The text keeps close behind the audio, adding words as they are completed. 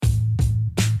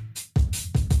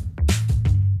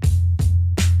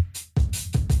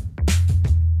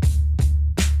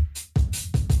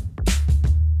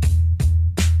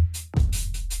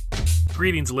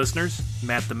Greetings, listeners.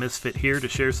 Matt the Misfit here to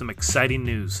share some exciting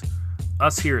news.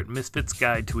 Us here at Misfits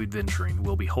Guide to Adventuring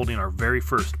will be holding our very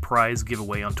first prize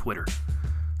giveaway on Twitter.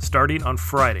 Starting on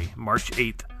Friday, March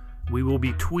 8th, we will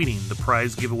be tweeting the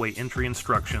prize giveaway entry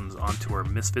instructions onto our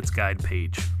Misfits Guide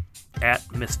page, at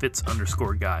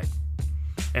Misfits_Guide.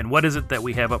 And what is it that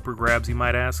we have up for grabs, you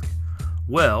might ask?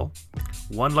 Well,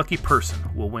 one lucky person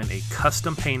will win a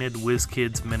custom-painted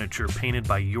WizKids miniature painted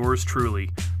by yours truly,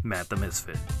 Matt the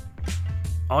Misfit.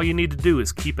 All you need to do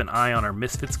is keep an eye on our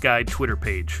Misfits Guide Twitter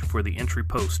page for the entry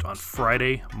post on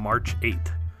Friday, March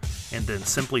 8th, and then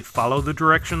simply follow the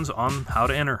directions on how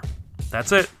to enter.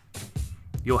 That's it.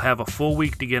 You'll have a full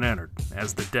week to get entered,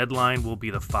 as the deadline will be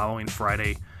the following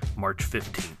Friday, March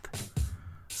 15th.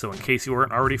 So in case you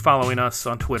weren't already following us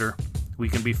on Twitter, we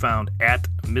can be found at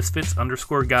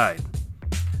Misfits_Guide.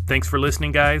 Thanks for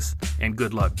listening, guys, and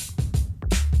good luck.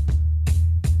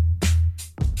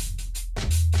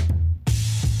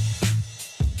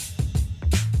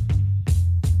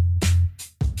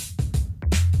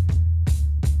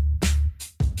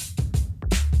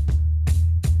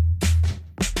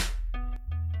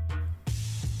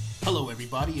 Hello,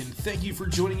 everybody, and thank you for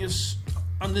joining us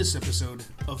on this episode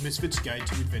of Misfits Guide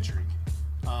to Adventuring.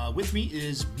 With me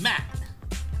is Matt.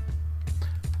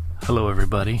 Hello,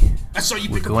 everybody. I saw you.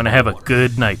 We're going to have a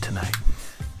good night tonight.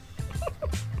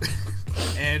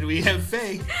 And we have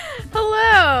Faye.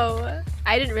 Hello!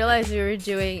 I didn't realize we were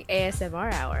doing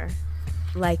ASMR hour.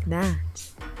 Like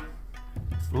Matt.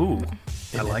 Ooh,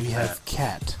 I And like we that. have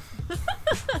Cat.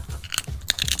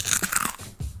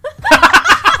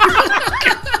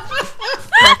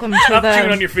 Welcome to Stop chewing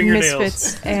the on your fingernails.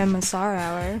 Misfits AMSR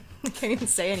hour. I can't even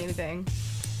say anything.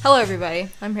 Hello, everybody.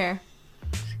 I'm here.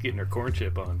 She's getting her corn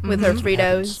chip on. With her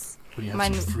Fritos. When you have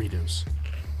Mine- some Fritos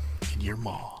in your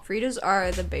maw. Fritos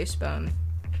are the base bone,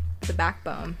 the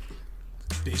backbone.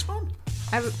 Baseball?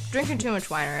 I'm drinking too much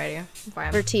wine already. I'm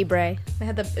fine. Vertebrae.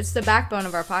 It's the backbone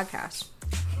of our podcast.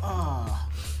 Ah.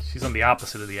 She's on the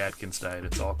opposite of the Atkins diet.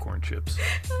 It's all corn chips.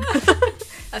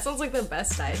 That sounds like the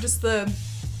best diet. Just the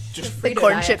Just The Frito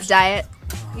corn diet. chips diet.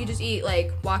 You just eat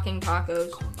like walking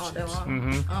tacos all day long.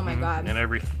 Mm-hmm. Oh my god. And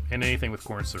anything with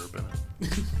corn syrup in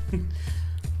it.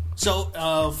 So,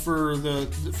 for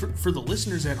the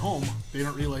listeners at home, they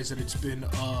don't realize that it's been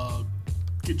a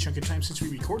good chunk of time since we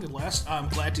recorded last. I'm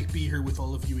glad to be here with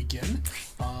all of you again.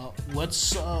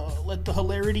 Let's let the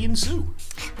hilarity ensue.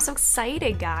 I'm so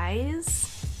excited,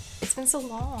 guys. It's been so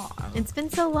long. It's been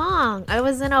so long. I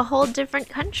was in a whole different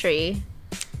country.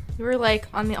 We were like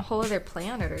on a whole other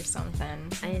planet or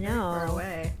something. I Far know.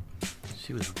 away.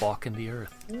 She was walking the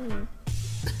earth.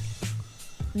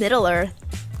 Middle Earth.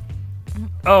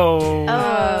 Oh,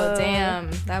 Oh,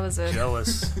 damn. That was a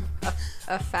jealous.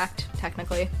 fact,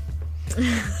 technically.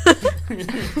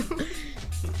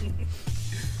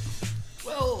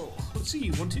 Well, let's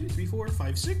see. 1, 2, 3, 4,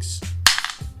 5, 6.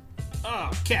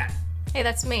 Ah, Cat. Hey,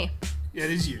 that's me. Yeah,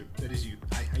 that is you. That is you.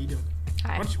 Hi, how you doing?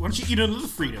 Hi. Why don't you eat another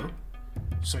Frito?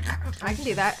 Just like, I can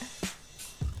do that.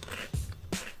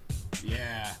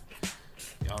 yeah.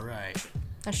 All right.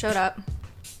 I showed up.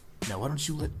 Now, why don't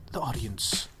you let the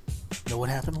audience know what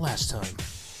happened last time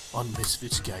on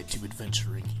Misfits Guide to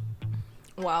Adventuring?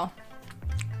 Well,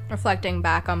 reflecting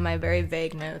back on my very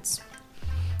vague notes,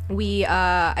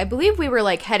 I believe we were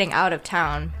like heading out of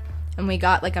town, and we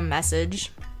got like a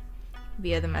message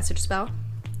via the message spell.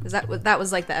 That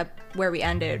was like where we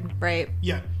ended, right?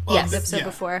 Yeah. Yes, episode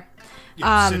before.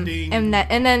 Yeah, sending... And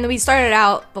then we started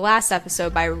out the last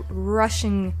episode by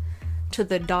rushing to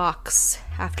the docks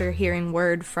after hearing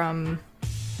word from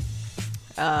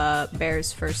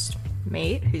Bear's first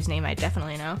mate, whose name I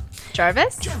definitely know.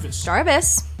 Jarvis?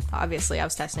 Jarvis. Obviously, I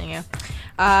was testing you.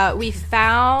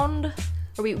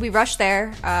 We rushed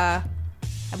there. I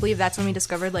believe that's when we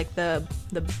discovered like the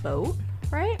boat,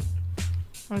 right?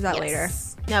 Or was that later?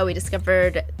 No, we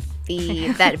discovered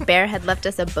that Bear had left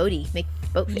us a boat face.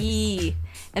 Yee.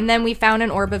 And then we found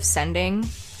an orb of sending.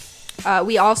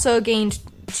 We also gained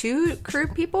 2 crew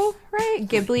people, right?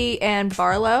 Ghibli and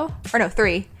Barlow. Or no,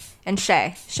 3. And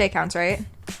Shay. Shay counts, right?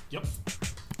 Yep.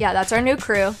 Yeah, that's our new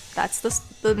crew. That's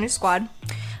the new squad.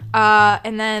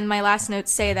 And then my last notes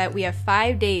say that we have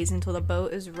 5 days until the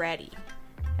boat is ready.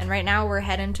 And right now we're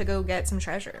heading to go get some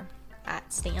treasure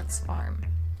at Stance Farm.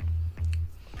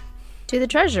 To the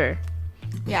treasure.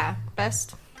 Yeah,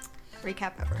 best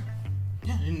recap ever.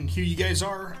 Yeah, and here you guys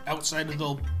are outside of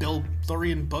the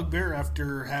Belthorian Bugbear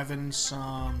after having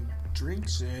some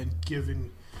drinks and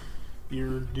giving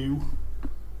your new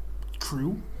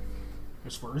crew,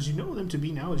 as far as you know them to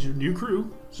be now, as your new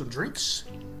crew, some drinks.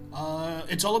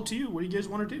 It's all up to you. What do you guys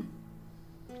want to do?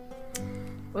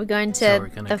 We're going So to we're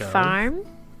gonna the go. farm.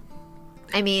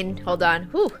 I mean, hold on.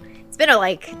 Whew. It's been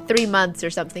like 3 months or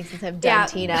something since I've done Yeah.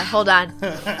 Tina. Hold on.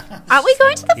 Aren't we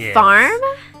going to the Yes. farm?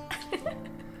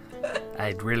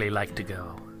 I'd really like to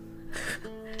go.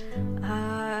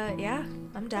 Yeah,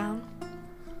 I'm down.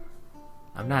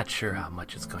 I'm not sure how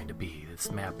much it's going to be.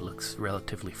 This map looks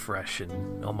relatively fresh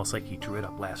and almost like you drew it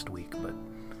up last week, but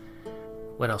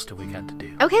what else do we got to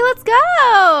do? Okay, let's go.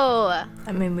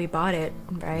 I mean, we bought it,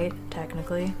 right?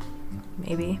 Technically.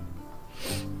 Maybe.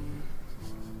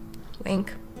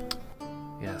 Wink.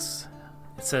 Yes.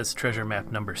 It says treasure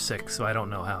map number 6, so I don't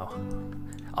know how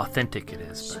authentic it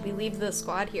is. Should we leave the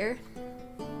squad here?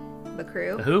 The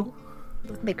crew? But who?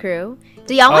 The crew.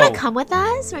 Do y'all want Oh. to come with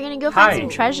us? We're gonna go find Hi. some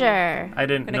treasure. I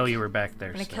didn't Gonna know ki- you were back there.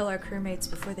 We're gonna so- kill our crewmates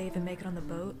before they even make it on the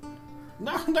boat.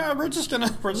 No, we're just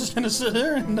gonna sit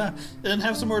here and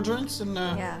have some more drinks and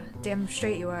Yeah, damn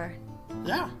straight you are.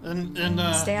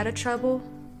 and Stay out of trouble.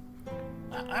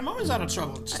 I'm always out of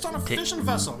trouble. Just on a fishing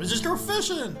vessel. We just go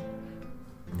fishing.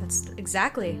 That's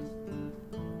exactly.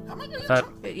 How am I gonna Thought,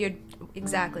 You're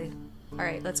exactly. All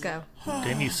right, let's go.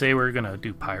 didn't you say we were gonna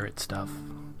do pirate stuff?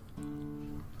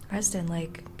 Preston,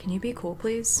 like, can you be cool,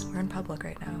 please? We're in public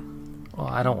right now. Well,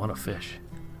 I don't want to fish.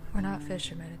 We're not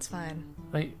fishermen. It's fine.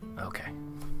 Wait, okay.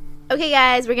 Okay,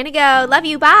 guys, we're gonna go. Love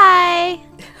you. Bye.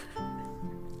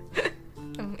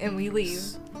 And we leave.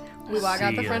 We walk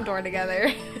out the See front ya. door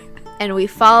together. And we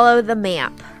follow the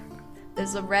map.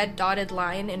 There's a red dotted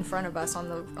line in front of us on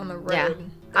the road. Yeah. that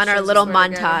On our shows us little where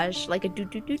to go. montage, like a do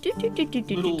do do do do do do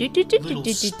do little, do do do little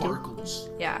do do do. sparkles?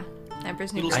 Yeah.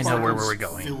 Emperor's New Little I Groove. know where sparkles we're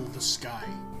going. Fill the sky.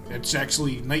 It's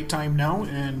actually nighttime now,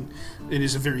 and it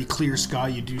is a very clear sky.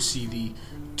 You do see the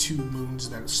 2 moons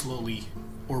that slowly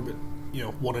orbit,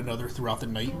 one another throughout the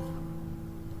night.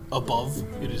 Above,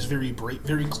 it is very bright,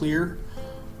 very clear.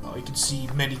 You can see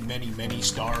many, many, many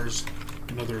stars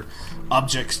and other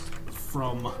objects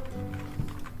from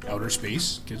outer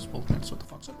space, because, well, that's what the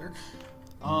fuck's up there.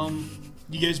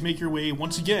 You guys make your way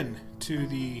once again to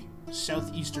the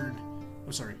southeastern.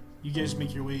 Oh, sorry. You guys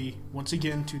make your way once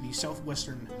again to the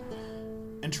southwestern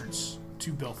entrance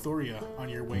to Belthoria on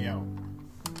your way out.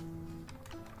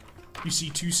 You see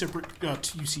 2 separate.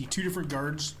 You see 2 different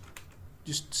guards,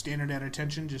 just standing at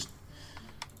attention, just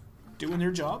doing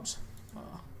their jobs.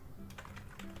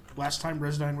 Last time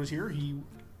Resdine was here, he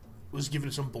was given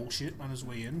some bullshit on his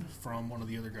way in from one of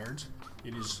the other guards.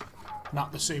 It is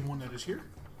not the same one that is here.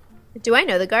 Do I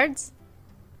know the guards?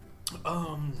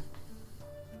 All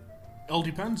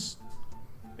depends.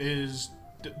 Does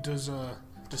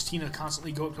Tina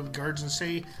constantly go up to the guards and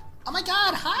say, "Oh my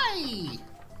God, hi"?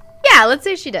 Yeah, let's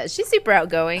say she does. She's super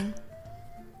outgoing.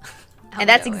 And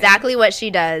that's Outgoing. exactly what she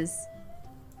does.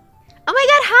 Oh my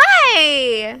god,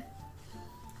 hi!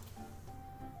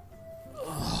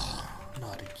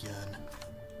 Not again.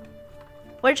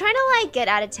 We're trying to, like, get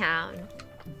out of town.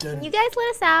 Then You guys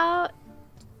let us out.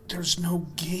 there's no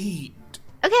gate.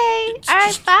 Okay, It's alright,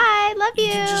 just- bye. Love you.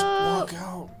 You can just walk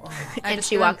out. I And just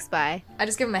she give him- walks by. I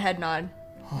just give him a head nod.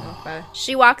 Okay.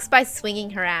 She walks by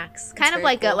swinging her axe. Kind of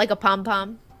very like cool. a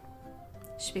pom-pom.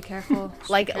 Should be careful. Should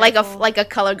Like be like a careful. like a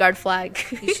color guard flag.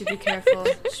 You should be careful.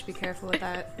 You should be careful with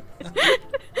that.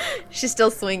 She's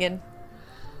still swinging.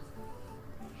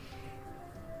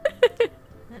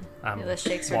 I'm Mila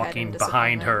shakes her head walking in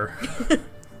behind her.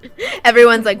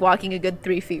 Everyone's like walking a good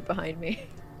 3 feet behind me.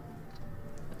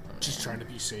 Just trying to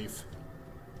be safe.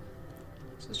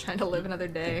 Just trying to live another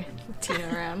day with Tina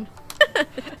around.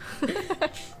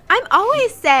 I'm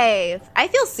always safe. I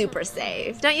feel super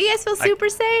safe. Don't you guys feel super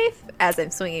safe? As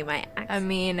I'm swinging my axe. I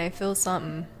mean, I feel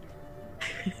something.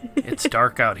 It's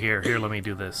dark out here. Here, let me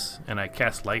do this. And I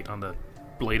cast light on the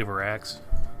blade of her axe.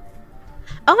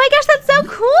 Oh my gosh, that's so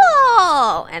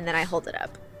cool! And then I hold it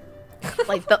up.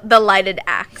 Like the lighted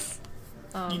axe.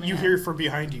 Oh, You man. hear from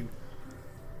behind you.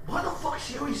 Why the fuck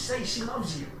she always say she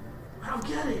loves you? I don't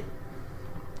get it.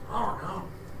 I don't know.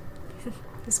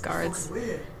 These guards. Fucking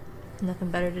weird. Nothing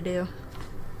better to do.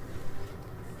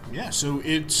 Yeah, so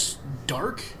it's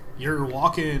dark. You're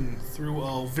walking through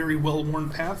a very well-worn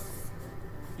path,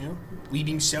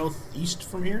 leading southeast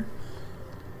from here.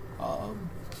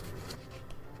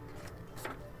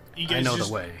 You I know the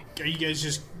just- way. Are you guys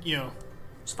just,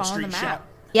 Just following the straight map. shot?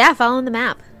 Yeah, following the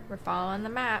map. We're following the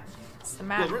map. It's the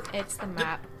map. Well, It's the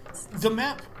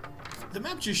map. The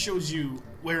map just shows you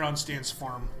where on Stan's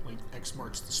farm, like, X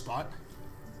marks the spot.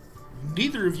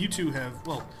 Neither of you two have,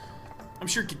 well, I'm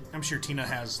sure Tina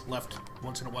has left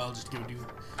once in a while just to go do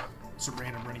some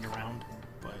random running around,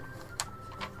 but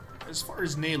as far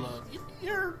as Nayla,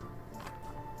 you're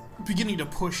beginning to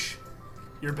push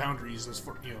your boundaries as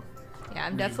far, Yeah,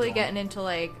 I'm you've definitely gone. getting into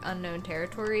like unknown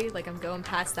territory. Like I'm going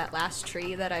past that last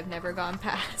tree that I've never gone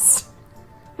past.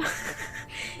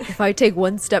 If I take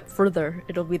one step further,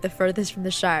 it'll be the furthest from the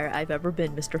Shire I've ever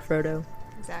been, Mr. Frodo.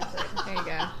 Exactly. There you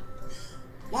go.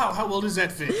 Wow, how well does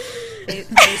that fit?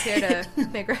 He's here to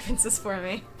make references for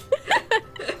me.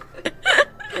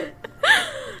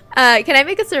 Can I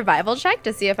make a survival check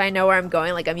to see if I know where I'm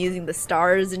going? Like I'm using the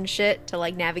stars and shit to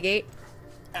like navigate.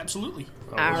 Absolutely.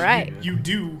 All right. You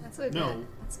do That's what know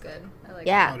That's good. I like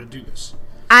Yeah. how to do this.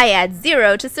 I add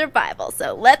 0 to survival,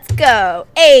 so let's go.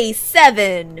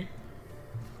 A7.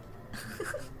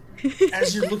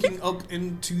 As you're looking up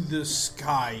into the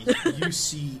sky, you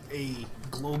see a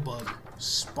glow bug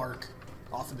spark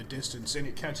off in the distance, and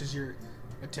it catches your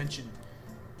attention,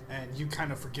 and you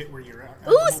kind of forget where you're at.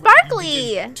 Ooh, the moment, sparkly!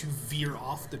 you begin to veer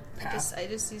off the path. I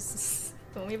just use this.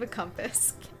 Don't we have a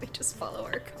compass? Can't we just follow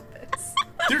our compass?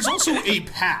 There's also a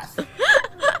path.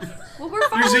 Well, we're There's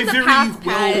following a the very path, Pat.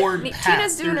 well-worn path.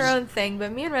 Tina's doing her There's- own thing,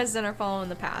 but me and Resident are following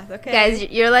the path. Okay, Guys,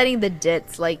 you're letting the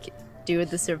dits like do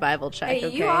the survival check, Hey,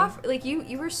 okay?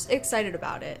 you were excited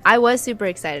about it, I was super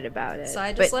excited about it. so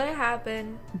I just but let it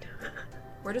happen.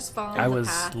 We're just following I the was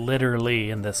path. literally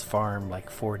in this farm like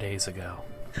 4 days ago.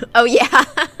 oh yeah.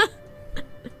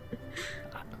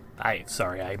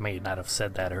 Sorry, I may not have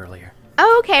said that earlier.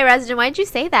 Oh, okay, Resident, why'd you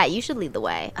say that? You should lead the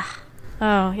way. Ugh.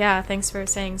 Oh yeah, thanks for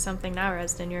saying something now,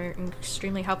 Resden. You're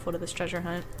extremely helpful to this treasure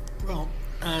hunt. Well,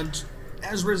 and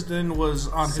as Resden was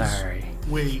on Sorry. his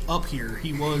way up here,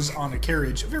 he was on a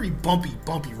carriage, a very bumpy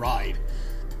ride.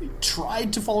 He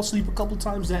tried to fall asleep a couple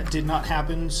times. That did not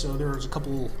happen, so there was a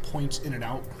couple points in and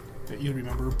out that you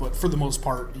remember. But for the most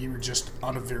part, you were just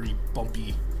on a very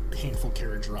bumpy, painful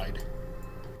carriage ride.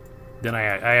 Then I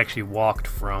actually walked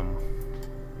from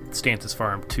Stantis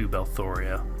Farm to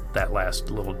Belthoria, that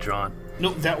last little jaunt. No,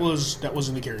 that was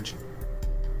in the carriage.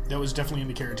 That was definitely in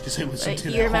the carriage because I listened to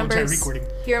He that whole entire remembers. recording.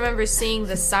 He remembers seeing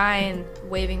the sign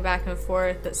waving back and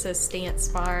forth that says Stance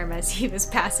Farm as he was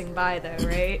passing by, though,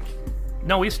 right?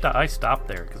 No, I stopped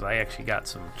there because I actually got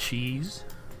some cheese.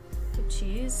 The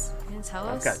cheese? You didn't tell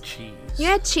I've us? got cheese. You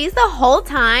had cheese the whole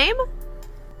time?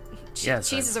 Yes,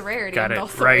 cheese I is a rarity got in it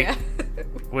Belthoria. right.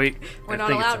 Wait, We're I not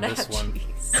think allowed to it's in this have one. cheese.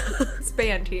 It's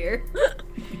banned here.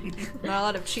 We're not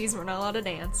allowed to have cheese. We're not allowed to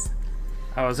dance.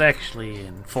 I was actually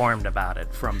informed about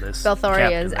it from this. Belthoria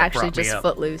captain is that actually brought me just up.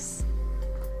 footloose.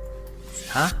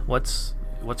 Huh? What's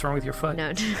wrong with your foot?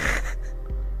 No.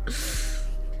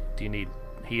 Do you need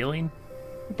healing?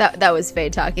 that was Faye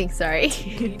talking, sorry.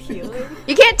 Need healing?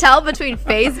 You can't tell between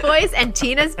Faye's voice and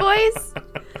Tina's voice?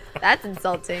 That's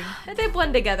insulting. They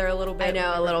blend together a little bit. I know,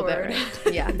 when a we little bit. record.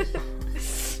 Right? Yeah.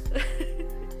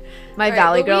 My Alright,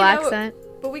 Valley but we Girl know- accent.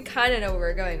 But we kind of know where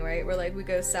we're going, right? We're like, we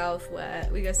go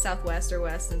southwest or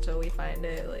west until we find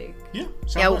it. Like, Yeah, Yeah,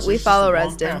 Southwest we is just follow a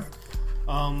long Resden.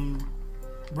 path.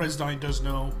 Resdine does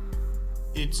know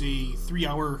it's a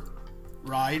 3-hour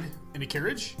ride in a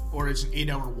carriage, or it's an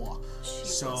 8-hour walk.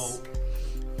 So,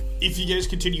 if you guys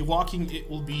continue walking, it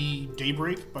will be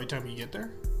daybreak by the time you get there.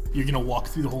 You're gonna walk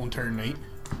through the whole entire night.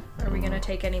 are we gonna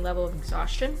take any level of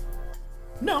exhaustion?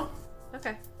 No,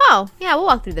 Okay. Oh, yeah, we'll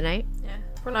walk through the night. Yeah.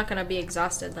 If we're not gonna be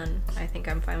exhausted, then I think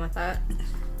I'm fine with that. Do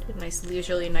a nice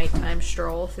leisurely nighttime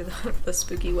stroll through the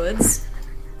spooky woods.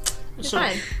 You're So-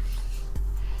 fine.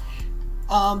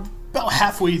 about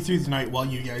halfway through the night, while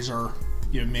you guys are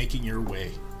making your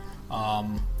way,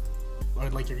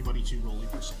 I'd like everybody to roll a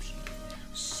perception.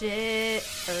 Shit.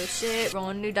 Oh shit.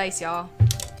 Rolling new dice, y'all.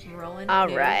 I'm rolling All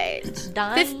new right.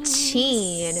 dice.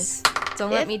 15.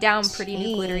 Don't let me down, pretty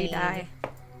new glittery 15. die.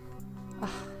 Oh,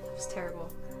 that was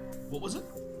terrible. What was it?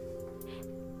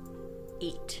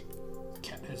 8.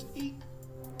 Cat has an 8.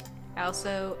 I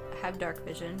also have dark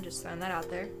vision, just throwing that out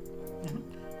there.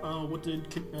 What did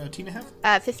Tina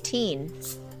have? 15.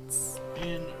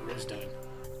 And Resdine.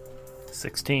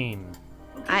 16.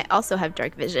 I also have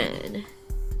dark vision.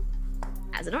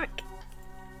 As an orc.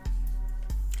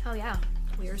 Oh yeah,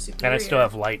 we are superior. And I still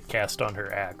have light cast on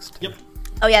her axe. Yep.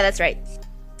 Oh, yeah, that's right.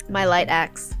 My light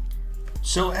axe.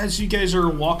 So as you guys are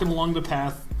walking along the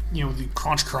path, the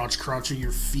crunch of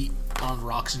your feet on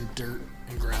rocks and dirt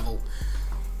and gravel.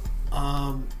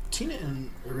 Tina and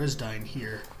Resdine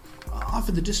here, off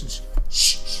in the distance.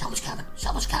 Shh, someone's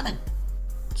coming.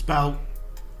 It's about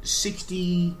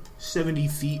 60, 70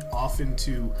 feet off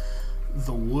into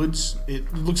the woods.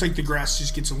 It looks like the grass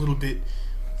just gets a little bit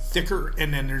thicker,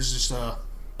 and then there's just a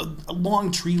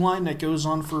long tree line that goes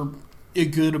on for a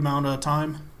good amount of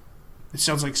time. It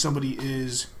sounds like somebody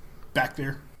is back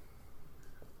there.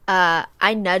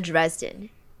 I nudge Resden.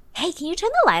 Hey, can you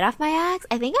turn the light off my axe?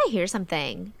 I think I hear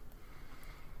something.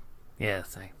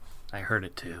 Yes, I heard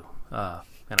it too.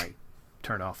 And I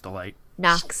turn off the light.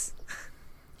 Knox.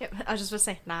 Yep, I was just going to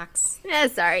say Knox. Yeah,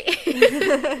 sorry.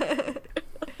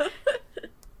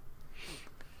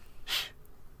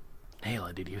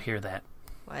 Nayla, did you hear that?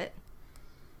 What?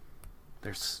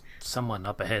 There's someone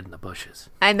up ahead in the bushes.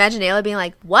 I imagine Ayla being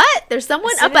like, what? There's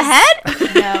someone soon up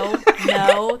ahead?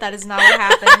 No, that is not what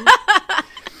happened.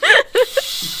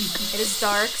 It is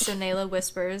dark, so Nayla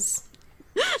whispers.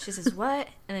 She says, what?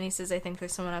 And then he says, I think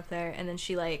there's someone up there. And then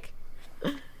she, like,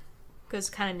 goes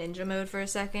kind of ninja mode for a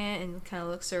second and kind of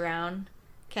looks around.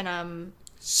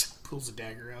 Pulls a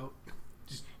dagger out.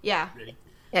 Just Yeah. ready.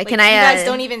 Yeah, Like, can you I, guys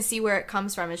don't even see where it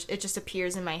comes from. It just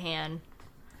appears in my hand.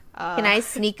 can I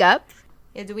sneak up?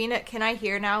 Yeah, can I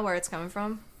hear now where it's coming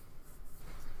from?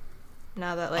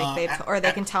 Now that, like,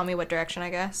 they can tell me what direction, I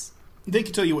guess. They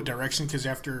can tell you what direction, because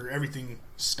after everything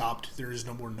stopped, there is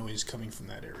no more noise coming from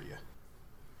that area.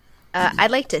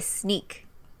 I'd like to sneak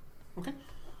Okay.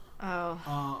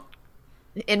 Oh.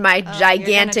 in my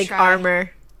gigantic try.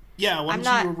 armor. Yeah, why I'm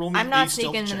don't you roll me not a stealth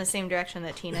sneaking in check? the same direction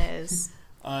that Tina is.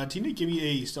 Tina, give me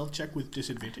a stealth check with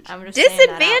disadvantage. I'm just saying that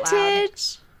out loud.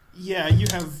 Disadvantage. Yeah, you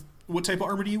have... What type of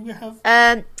armor do you have?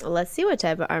 Let's see what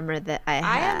type of armor that I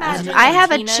have. imagine I have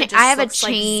Tina just I have a looks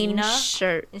like chain Xena.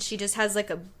 shirt. And she just has like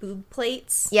a boob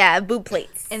plates. Yeah, boob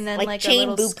plates. And then like like chain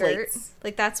a little boob skirt. plates.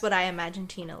 Like that's what I imagine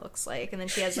Tina looks like. And then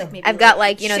she has like maybe I've got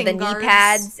like, shin the knee guards.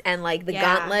 pads and like the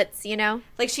Yeah. gauntlets,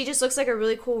 Like she just looks like a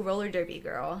really cool roller derby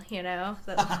girl, you know?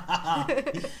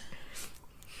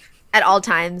 At all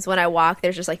times when I walk,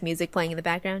 there's just like music playing in the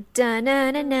background. Da na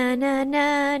na na na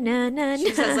na na na. She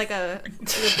just has like a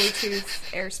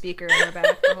Bluetooth air speaker in her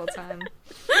back the whole time.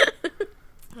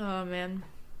 Oh man.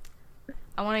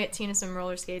 I want to get Tina some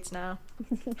roller skates now.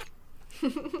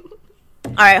 All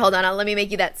right, hold on. Let me make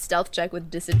you that stealth check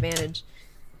with disadvantage.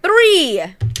 3.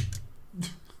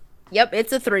 Yep,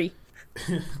 it's a 3.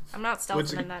 I'm not What's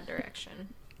stealthing it- in that direction.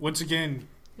 Once again,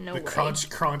 No the way.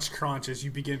 crunch as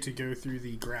you begin to go through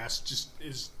the grass just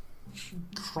is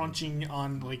crunching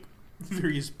on like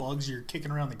various bugs. You're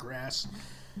kicking around the grass,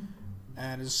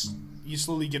 and as you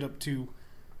slowly get up to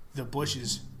the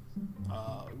bushes,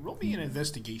 roll me an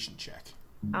investigation check.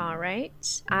 All right.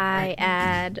 I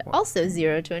add also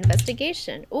 0 to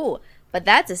investigation. Ooh, but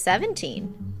that's a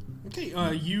 17. Okay,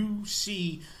 you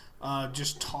see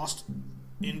just tossed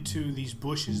into these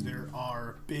bushes there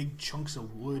are big chunks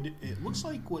of wood. It looks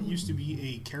like what used to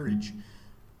be a carriage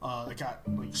that got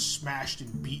like smashed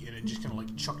and beaten and just kind of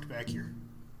like chucked back here.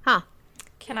 Huh.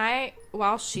 Can I,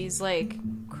 while she's like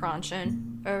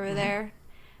crunching over there,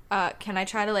 can I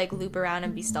try to like loop around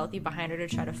and be stealthy behind her to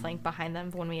try to flank behind them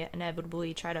when we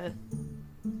inevitably try to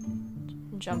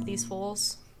jump these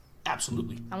fools?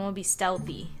 Absolutely. I'm gonna be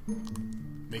stealthy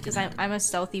Make because it I'm a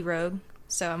stealthy rogue,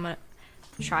 so I'm gonna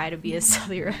try to be a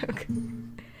stealthy rogue.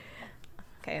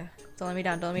 Okay, don't let me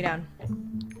down. Don't let me down.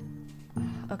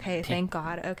 Okay, thank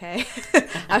God. Okay,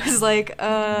 I was like,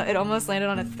 it almost landed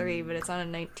on a 3, but it's on a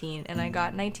 19, and I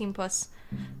got 19 plus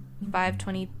 5,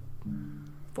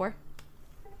 24.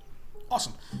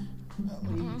 awesome. Let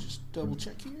me just double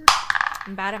check here.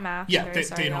 I'm bad at math. Yeah, I'm very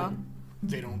sorry, y'all.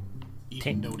 they don't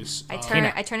even notice. I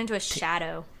Tina. turn into a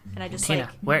shadow, and I just Tina, like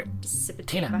where? dissipate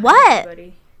Tina. behind What?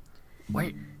 everybody.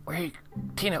 Where?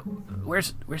 Tina?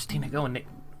 Where's Tina going?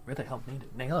 Where the hell,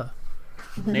 Nayla?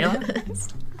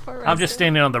 Nayla? Poor I'm just Rustin.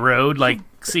 standing on the road, like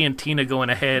seeing Tina going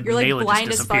ahead. You're like Nayla blind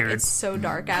just as fuck. disappeared. It's so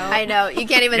dark out. I know. You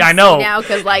can't even Yeah, I see know. now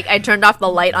because like I turned off the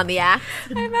light on the app.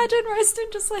 I imagine Rustin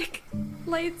just like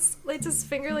lights his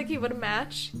finger like he would a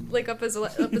match, like up his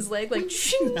leg, like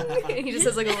shing, and he just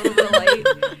has like a little bit of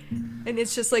light, and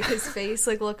it's just like his face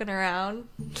like looking around.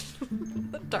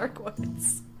 The dark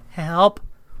woods. Help!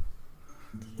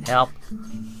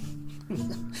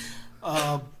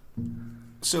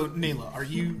 So, Nayla, are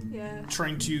you Yeah.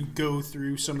 trying to go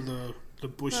through some of the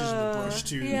bushes and the brush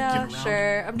to Yeah, get around?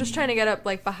 sure. I'm just trying to get up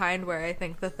like behind where I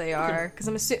think that they are,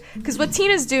 because what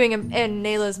Tina's doing in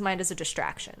Nayla's mind is a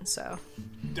distraction. So,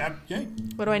 Yeah.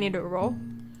 what do I need to roll?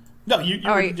 No, you Oh,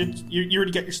 already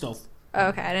got your stealth. Oh,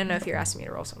 okay, I didn't know if you were asking me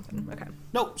to roll something. Okay.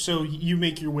 No, so you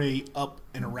make your way up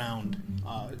and around.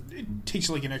 It takes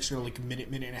like an extra like minute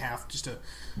and a half just to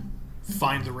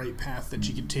find the right path that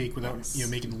you can take without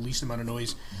making the least amount of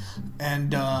noise.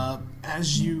 And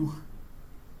as you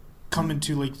come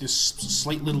into like this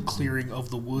slight little clearing of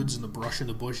the woods and the brush and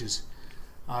the bushes,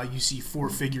 you see 4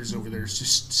 figures over there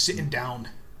just sitting down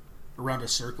around a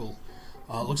circle.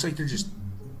 Looks like they're just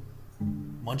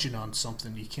munching on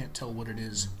something. You can't tell what it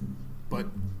is, but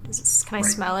Can I Right.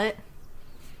 smell it?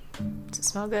 Does it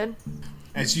smell good?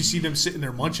 as you see them sitting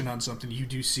there munching on something, you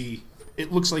do see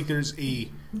it looks like there's a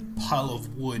pile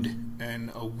of wood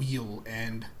and a wheel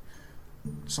and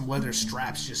some leather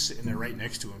straps just sitting there right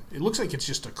next to him. It looks like it's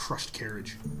just a crushed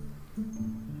carriage.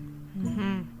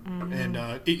 And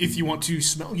if you want to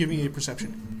smell, give me a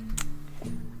perception.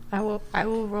 I will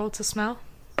roll to smell.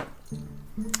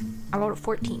 I rolled a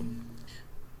 14.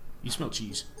 You smell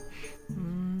cheese.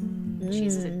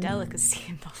 Cheese is a delicacy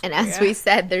in Belthoria. And as we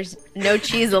said, there's no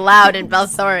cheese allowed in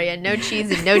Belthoria. No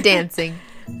cheese and no dancing.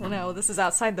 Well, no, this is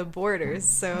outside the borders,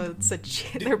 so it's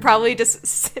they're probably just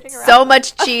sitting around. So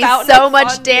much cheese, fountain so of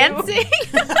much fondue. dancing.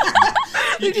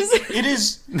 It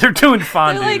is. They're doing They're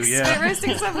fondue, like yeah.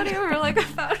 roasting somebody over like a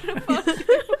fountain of fondue.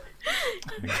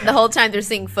 The whole time they're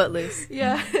singing Footloose.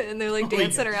 Yeah, and they're like Oh,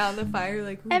 dancing yeah. around the fire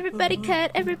like, Everybody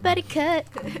cut, everybody cut.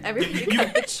 everybody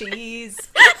cut the cheese.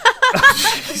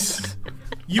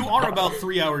 You are about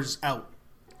 3 hours out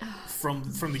from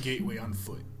the gateway on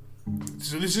foot.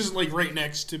 So this isn't like right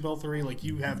next to Belthoria. Like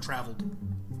you have traveled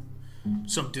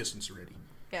some distance already.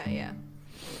 Yeah.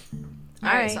 All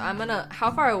Alright, right. so I'm gonna.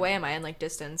 How far away am I in like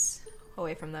distance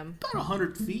away from them? About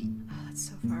 100 feet. That's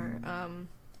so far.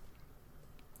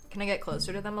 Can I get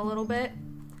closer to them a little bit?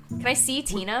 Can I see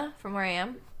Tina from where I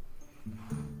am?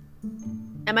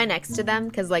 Am I next to them?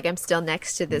 Because, like, I'm still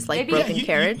next to this, like, Maybe- broken Yeah, you-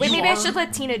 carriage. Wait, You maybe I are- should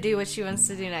let Tina do what she wants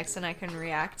to do next, and I can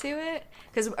react to it.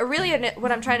 Because really,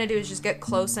 what I'm trying to do is just get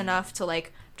close enough to like,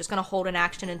 I'm just gonna hold an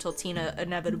action until Tina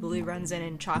inevitably runs in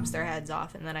and chops their heads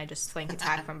off, and then I just flank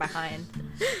attack from behind.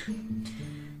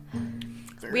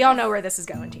 We all know where this is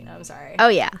going, Tina. I'm sorry. Oh,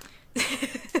 yeah.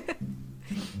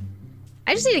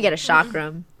 I just need to get a shock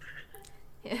room.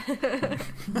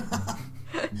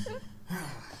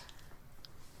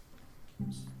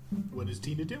 What is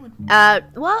Tina doing?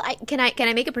 Well, can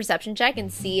I make a perception check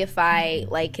and see if I,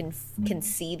 like, can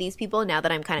see these people now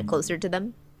that I'm kind of closer to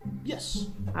them? Yes.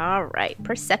 All right,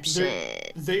 perception.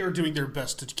 They are doing their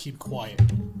best to keep quiet.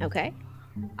 Okay.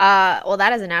 Well,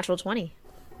 that is a natural 20.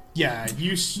 Yeah,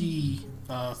 you see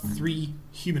 3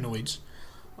 humanoids.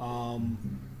 One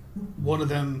of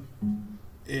them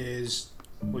is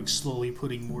like slowly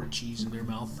putting more cheese in their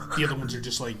mouth. The other ones are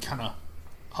just like kind of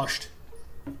hushed.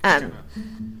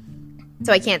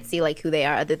 So I can't see, like, who they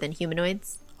are other than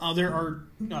humanoids? There are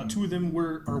 2 of them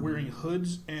are wearing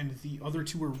hoods, and the other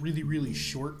 2 are really, really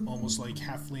short, almost like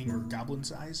halfling or goblin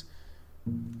size.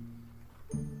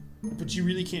 But you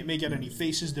really can't make out any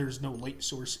faces. There's no light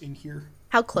source in here.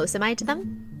 How close am I to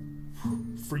them?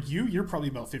 For you, you're probably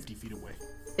about 50 feet away.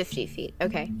 50 feet.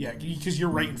 Okay. Yeah, because you're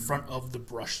right in front of the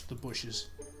bushes.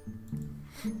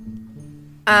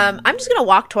 I'm just gonna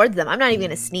walk towards them. I'm not even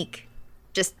gonna sneak.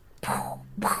 Just,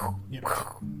 You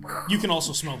know. You can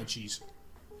also smell the cheese.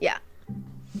 yeah.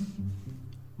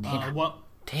 What?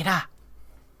 Tina.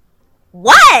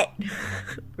 What?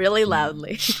 Really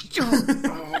loudly.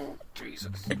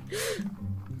 Jesus.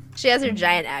 She has her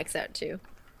giant axe out, too.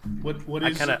 What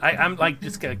is? I'm like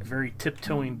just like very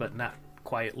tiptoeing, but not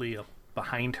quietly up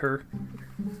behind her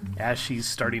as she's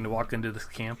starting to walk into this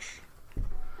camp.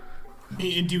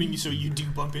 In doing so, you do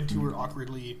bump into her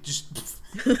awkwardly. Just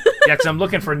Yeah, because I'm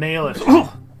looking for Nail.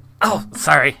 Oh,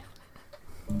 sorry.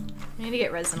 I need to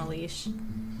get Rez on a leash.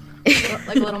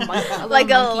 Like a little monkey.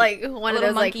 Like one of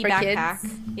those, like, for backpack.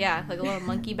 kids. Yeah, like a little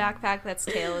monkey backpack that's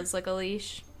tail is like a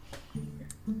leash.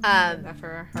 That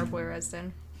for our boy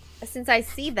Resden. Since I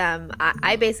see them,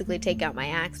 I basically take out my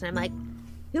axe and I'm like,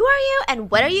 who are you and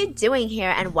what are you doing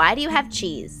here and why do you have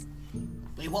cheese?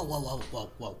 wait,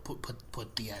 whoa!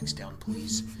 Put the axe down,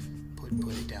 please. Put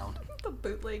it down. The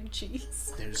bootleg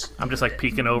cheese. There's I'm just like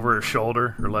peeking over her shoulder,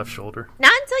 her left shoulder.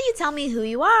 Not until you tell me who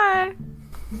you are.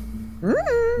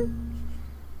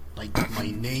 like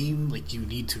my name. Like you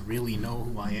need to really know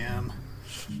who I am.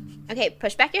 Okay,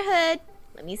 push back your hood.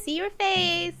 Let me see your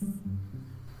face.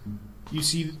 You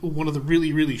see one of the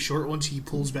really, really short ones. He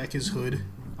pulls back his hood.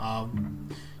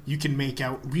 You can make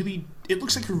out really. It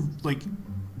looks like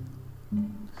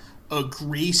a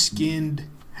gray-skinned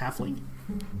halfling.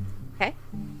 Okay.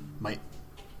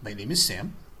 My name is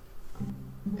Sam,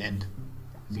 and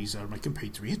these are my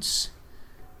compatriots.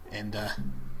 And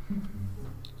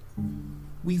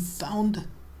we found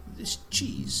this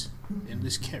cheese in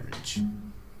this carriage.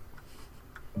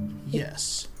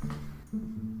 Yes.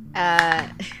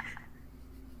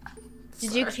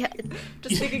 Did you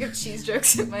Just thinking of cheese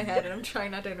jokes in my head, and I'm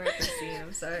trying not to interrupt the scene.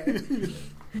 I'm sorry.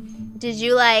 did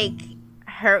you like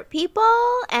hurt people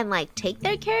and like take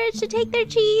their carriage to take their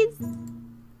cheese?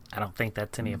 I don't think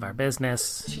that's any of our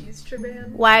business. Cheese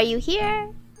Traban. Why are you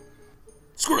here?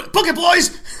 Screw it! Book it, boys!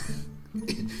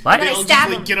 What? They all stab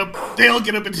just, him. get up. They all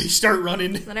get up and they start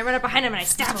running. Then I run up behind him and I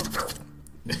stab him.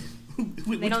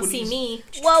 They don't see me.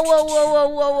 Whoa, whoa, whoa, whoa,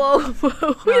 whoa, whoa,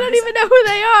 whoa. We don't even know who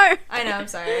they are. I know, I'm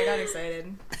sorry. I got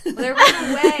excited. Well, they're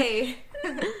running away.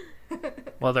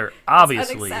 Well, they're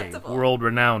obviously a unacceptable.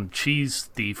 world-renowned cheese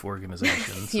thief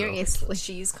organization. So. Seriously.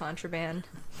 Cheese contraband.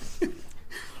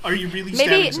 Are you really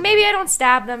Maybe stabbing maybe I don't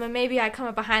stab them, and maybe I come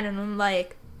up behind them and I'm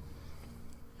like,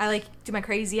 I like do my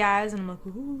crazy eyes, and I'm like,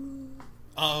 ooh.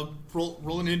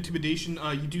 Roll an intimidation.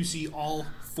 You do see all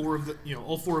four of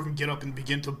them get up and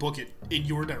begin to book it in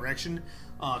your direction.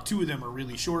 2 of them are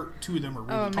really short. 2 of them are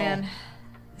really Oh tall. man,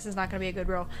 this is not gonna be a good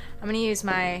roll. I'm gonna use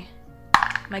my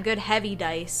good heavy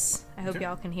dice. I hope Okay.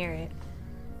 y'all can hear it.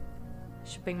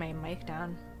 Should bring my mic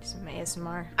down. Do some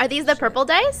ASMR. Are these the purple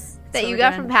dice that So you we're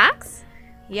got doing- from PAX?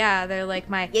 Yeah, they're like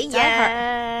my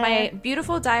Yeah. my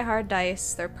beautiful Die Hard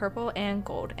dice. They're purple and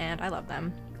gold, and I love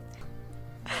them.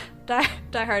 Die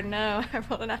Hard, no, I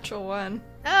rolled a natural 1.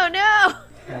 Oh no!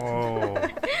 Oh.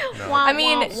 I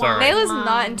mean, Sorry. Nayla's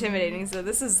not intimidating, so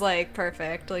this is like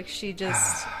perfect. Like she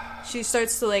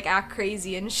starts to like act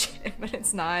crazy and shit, but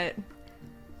it's not.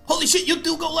 Holy shit! You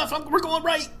do go left. We're going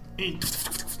right. And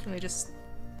Let me just.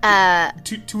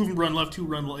 two of them run left. 2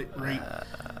 run right.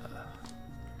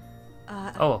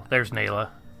 Oh, there's Nayla.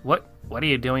 What are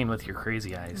you doing with your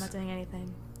crazy I'm eyes? not doing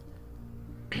anything.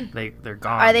 They're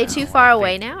gone. Are they now, too far I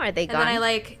away think. now? Are they And gone?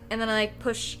 then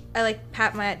I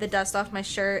pat the dust off my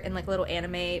shirt, and like a little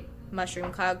anime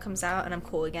mushroom cloud comes out, and I'm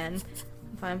cool again.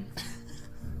 I'm fine.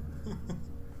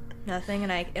 Nothing,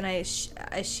 and I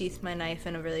sheath my knife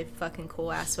in a really fucking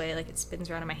cool ass way. Like it spins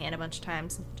around in my hand a bunch of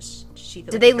times. And just sheath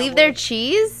it. Did like they a leave their cowboy.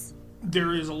 cheese?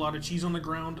 There is a lot of cheese on the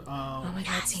ground. Oh my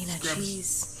god, Tina, Scraps- cheese.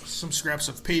 Some scraps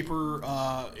of paper.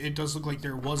 It does look like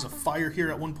there was a fire here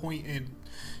at one point, and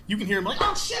you can hear them like,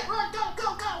 "Oh shit! Run! Go!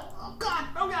 Go! Go! Oh god!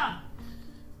 Oh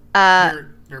god!"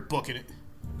 They're booking it.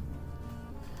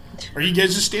 Are you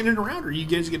guys just standing around? Or are you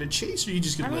guys gonna chase? Or are you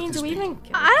just I gonna let mean, this do we be? even?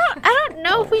 I don't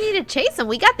know if we need to chase them.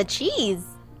 We got the cheese.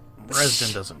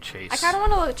 Resden doesn't chase. I kind of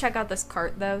want to check out this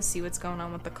cart though, see what's going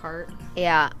on with the cart.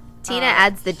 Yeah. Tina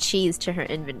adds the cheese to her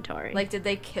inventory. Like, did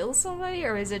they kill somebody,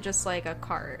 or is it just like a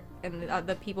cart and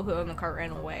the people who own the cart ran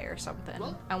away or something?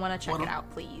 Well, I want to check why it don't- out,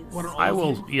 please. Why don't all I of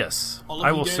will. you- Yes, all of I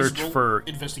you will guys search roll for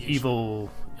investigation. evil.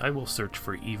 I will search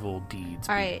for evil deeds.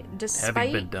 All right, having been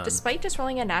despite done. despite just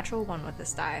rolling a natural 1 with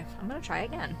this die, I'm gonna try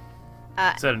again.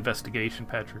 Is that investigation,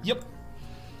 Patrick? Yep.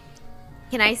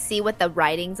 Can I see what the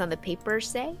writings on the paper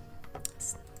say?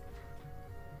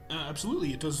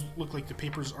 Absolutely. It does look like the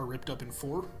papers are ripped up in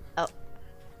 4. Oh.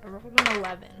 I rolled an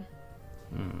 11.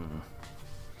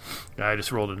 I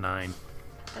just rolled a 9.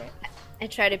 I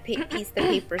try to piece the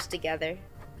papers together.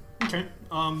 Okay.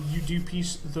 You do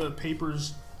piece the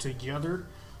papers together.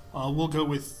 We'll go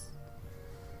with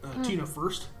Tina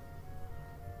first.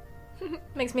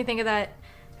 Makes me think of that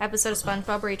episode of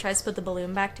SpongeBob where he tries to put the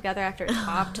balloon back together after it's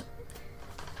popped.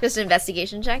 Just an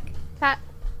investigation check, Pat?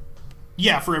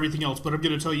 Yeah, for everything else, but I'm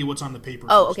going to tell you what's on the paper.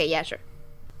 Oh, first. okay, yeah, sure.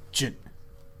 Jin,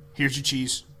 here's your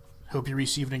cheese. Hope you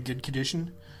receive it in good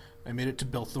condition. I made it to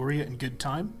Belthoria in good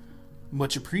time.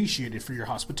 Much appreciated for your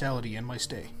hospitality and my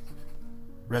stay.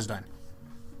 Resdine.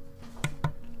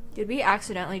 Did we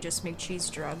accidentally just make cheese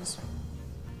drugs?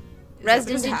 Is that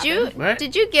Resden, what did just you happened?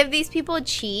 did you give these people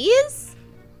cheese?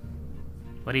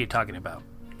 What are you talking about?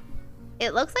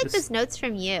 It looks like This- this note's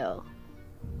from you.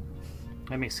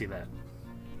 Let me see that.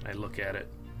 I look at it.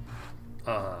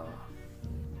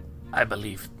 I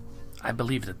believe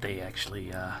that they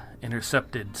actually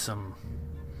intercepted some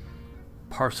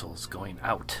parcels going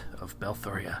out of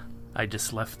Belthoria. I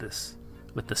just left this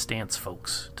with the Stance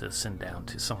folks to send down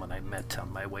to someone I met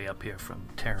on my way up here from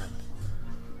Terran.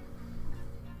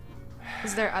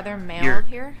 Is there other mail You're-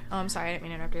 here? Oh, I'm sorry, I didn't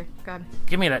mean to interrupt you. Go ahead.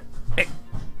 Give me that. Hey,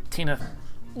 Tina,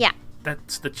 Yeah.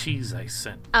 that's the cheese I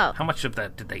sent. Oh. How much of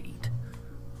that did they eat?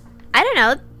 I don't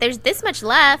know. There's this much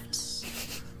left.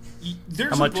 There's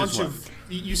How a much is bunch left? of...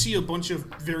 You see a bunch of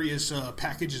various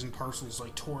packages and parcels,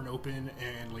 like, torn open,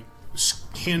 and, like,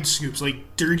 hand scoops,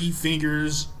 like, dirty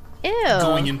fingers Ew.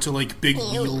 going into, like, big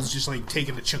wheels, just, like,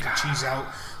 taking a chunk of cheese out.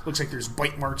 Looks like there's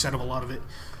bite marks out of a lot of it.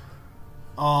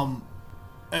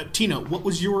 Tina, what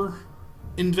was your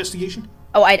investigation?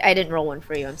 Oh, I didn't roll one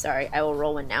for you. I'm sorry. I will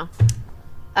roll one now.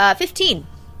 15.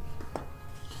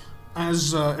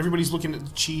 As everybody's looking at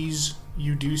the cheese,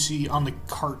 you do see on the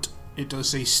cart, it does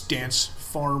say Stance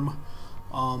Farm.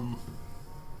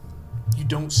 You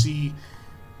don't see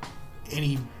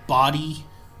any body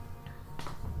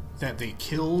that they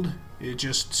killed. It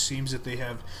just seems that they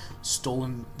have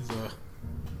stolen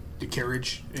the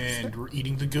carriage and were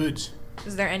eating the goods.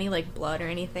 Is there any like blood or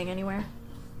anything anywhere?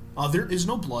 There is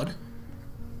no blood.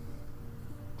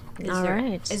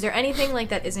 Is there anything like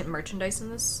that isn't merchandise in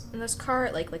this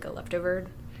cart? Like a leftover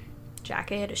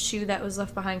jacket, a shoe that was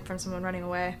left behind from someone running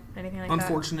away, anything like that?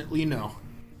 Unfortunately, no.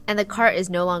 And the cart is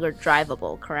no longer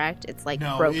drivable, correct? It's like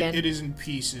No, broken. it is in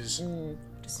pieces.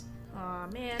 Aw,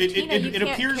 man. It- Tina, it- you it can't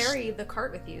appears- carry the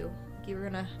cart with you. You were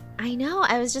gonna... I know.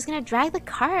 I was just gonna drag the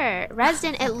cart.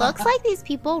 Resden, it looks like these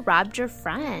people robbed your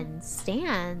friend,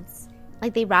 Stans.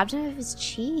 Like they robbed him of his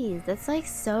cheese. That's like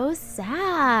so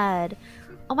sad.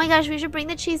 Oh my gosh, we should bring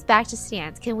the cheese back to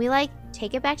Stans. Can we like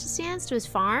take it back to Stans to his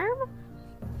farm?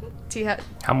 Do you have...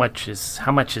 How much is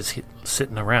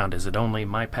sitting around? Is it only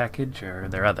my package, or are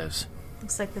there others?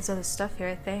 Looks like there's other stuff here,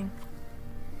 I think.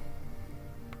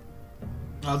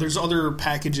 There's other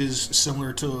packages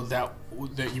similar to that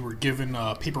you were given,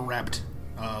 paper wrapped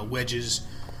wedges.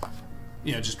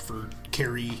 Just for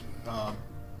carry.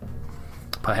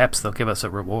 Perhaps they'll give us a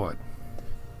reward.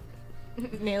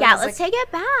 Neil Yeah, has, let's like, take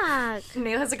it back.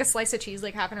 Neil has like a slice of cheese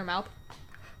like half in her mouth.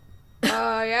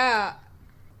 Oh, yeah.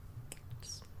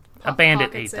 A bandit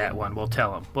pockets ate it. that one. We'll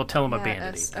tell him. We'll tell him a Yeah,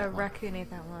 bandit ate a that one. raccoon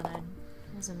ate that one.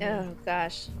 It wasn't me. Oh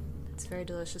gosh. It's very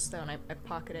delicious though, and I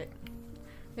pocket it.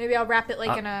 Maybe I'll wrap it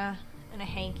like in a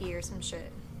hanky or some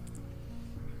shit.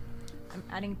 I'm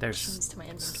adding There's cheese to my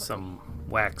inventory. some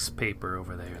wax paper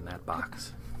over there in that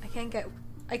box.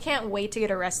 I can't wait to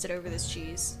get arrested over this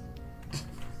cheese.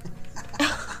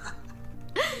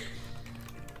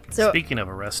 So Speaking of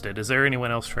arrested, is there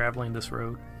anyone else traveling this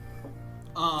road?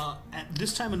 At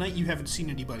this time of night, you haven't seen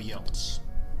anybody else.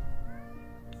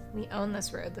 We own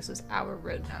this road. This is our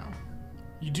road now.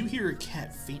 You do hear a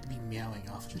cat faintly meowing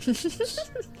off to the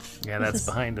distance. Yeah, that's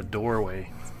behind a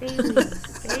doorway.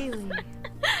 Bailey.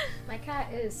 My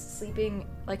cat is sleeping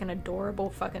like an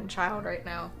adorable fucking child right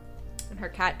now. In her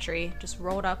cat tree, just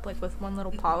rolled up like with one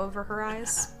little paw over her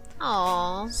eyes.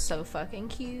 Aw. So fucking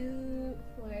cute.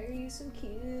 Why are you so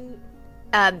cute?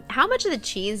 How much of the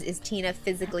cheese is Tina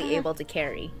physically able to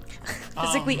carry?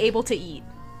 Physically able to eat.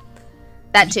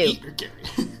 That too. Eat or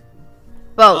carry.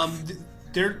 Both.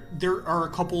 There are a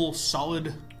couple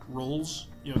solid rolls,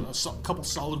 couple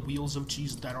solid wheels of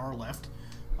cheese that are left.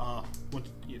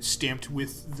 It's stamped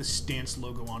with the Stance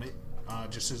logo on it,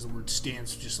 just says the word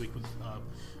Stance, just like with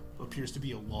appears to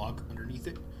be a log underneath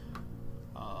it,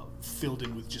 filled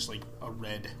in with just like a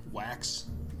red wax.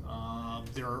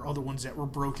 There are other ones that were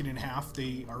broken in half.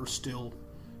 They are still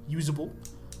usable.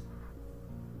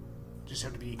 Just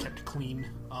have to be kept clean.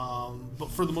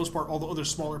 But for the most part, all the other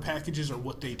smaller packages are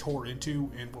what they tore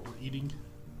into and what we're eating.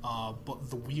 But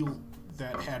the wheel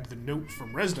that had the note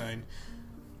from Resdine,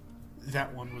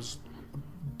 that one was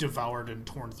devoured and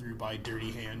torn through by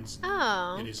dirty hands.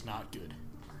 Oh. It is not good.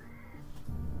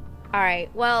 All right.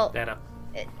 Well,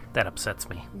 That upsets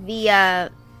me.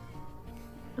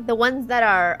 the ones that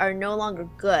are no longer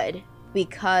good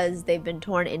because they've been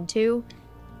torn into,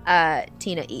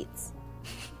 Tina eats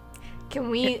Can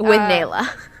we with Nayla.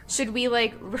 Should we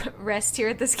like rest here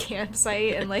at this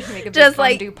campsite and like make a big Just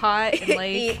like fondue pot and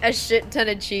like eat a shit ton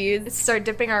of cheese. start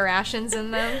dipping our rations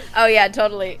in them? Oh yeah,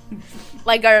 totally.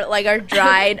 Like our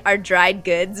dried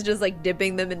goods, just like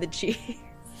dipping them in the cheese.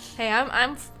 Hey,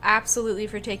 I'm absolutely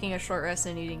for taking a short rest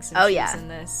and eating some Oh, cheese yeah. in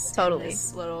this Totally. in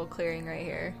this little clearing right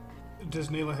here. Does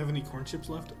Nayla have any corn chips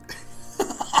left?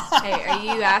 Hey, are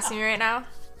you asking me right now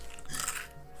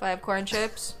if I have corn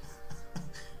chips?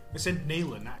 I said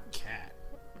Nayla, not cat.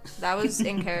 That was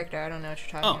in character. I don't know what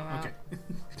you're talking Oh, about.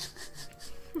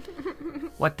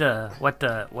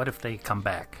 okay. What if they come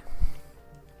back?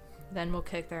 Then we'll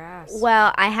kick their ass.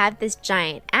 Well, I have this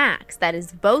giant axe that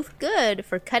is both good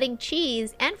for cutting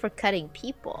cheese and for cutting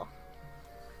people.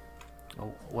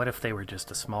 Oh, what if they were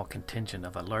just a small contingent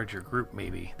of a larger group?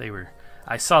 Maybe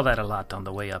I saw that a lot on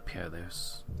the way up here.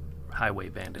 There's highway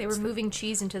bandits. They were moving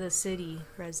cheese into the city,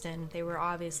 Resden. They were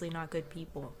obviously not good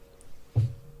people.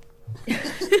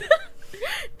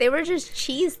 They were just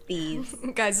cheese thieves.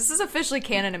 Guys, this is officially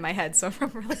canon in my head, so I'm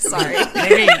really sorry.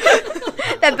 Maybe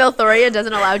That Belthoria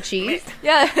doesn't allow cheese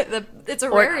Yeah, it's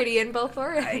a rarity in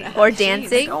Belthoria. or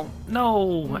dancing. don't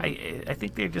know. I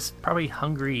think they're just probably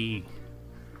hungry.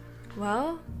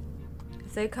 Well,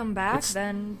 if they come back,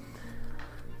 then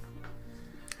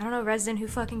I don't know, Resden. Who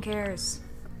fucking cares?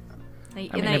 I mean,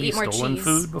 have you eat more stolen cheese.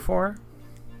 food before?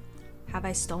 Have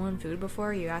I stolen food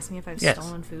before? You asked me if I've Yes.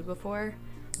 stolen food before.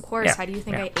 Of course. Yeah, How do you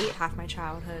think yeah. I ate half my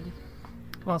childhood?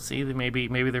 Well, see, maybe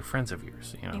they're friends of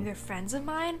yours. Maybe they're friends of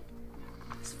mine.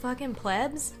 Those fucking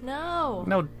plebs? No.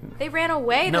 No, They ran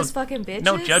away. no, Those fucking bitches.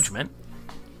 no judgment.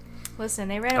 Listen,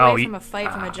 they ran Oh, away you- from a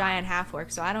fight from a giant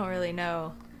half-orc, so I don't really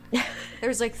know. There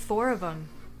was like 4 of them.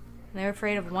 They were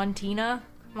afraid of one Tina.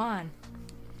 Come on.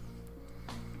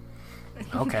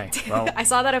 Okay, well, I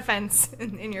saw that offense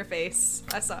in your face.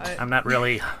 I saw it. I'm not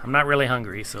really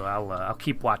hungry, so I'll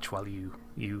keep watch while you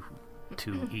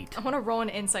to eat. I want to roll an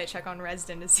insight check on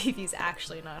Resden to see if he's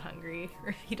actually not hungry or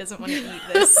if he doesn't want to eat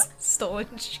this stolen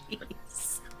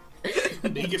cheese.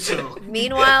 Make it so.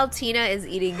 Meanwhile, Tina is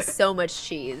eating so much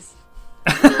cheese.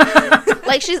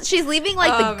 Like she's leaving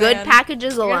like Oh, the good man.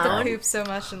 packages You're gonna have alone. to poop so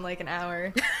much in like an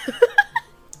hour.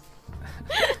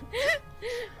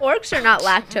 Orcs are not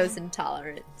lactose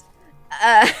intolerant.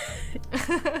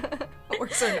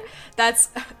 Orcs are. That's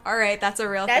all right. That's a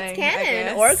real That's thing. I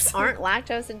canon. guess. Orcs aren't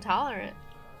lactose intolerant.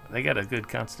 They got a good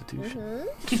constitution.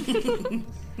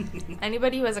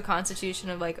 Anybody who has a constitution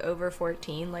of like over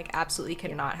 14, like absolutely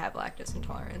could not have lactose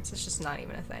intolerance. It's just not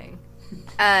even a thing.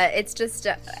 It's just,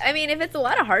 I mean, if it's a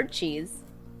lot of hard cheese,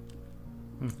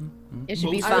 it should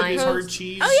be Most of it fine. is hard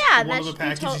cheese. Oh, yeah, One that of the should be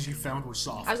packages you found were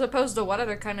soft. As opposed to what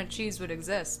other kind of cheese would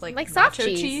exist? Like Like soft nacho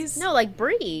cheese. No, like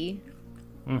brie.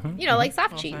 You know, like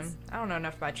soft Okay. cheese. I don't know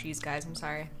enough about cheese, guys. I'm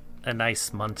sorry. A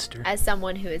nice Munster. As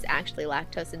someone who is actually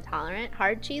lactose intolerant,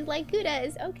 hard cheese like Gouda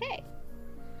is okay.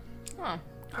 Huh.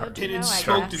 And No, it's I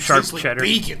smoked and guess. Sharp tastes like cheddar.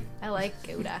 bacon. I like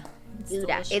Gouda.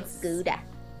 Gouda. It's Gouda.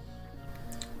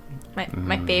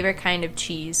 My favorite kind of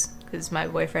cheese, because my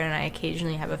boyfriend and I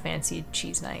occasionally have a fancy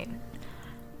cheese night,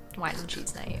 wine and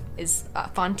cheese night, is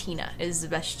Fontina. It is the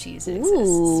best cheese that exists.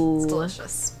 Ooh. It's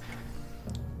delicious.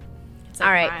 It's like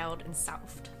All right. mild and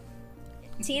soft.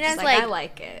 Tina's She's like I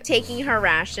like it. taking her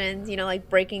rations, you know, like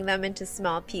breaking them into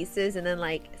small pieces and then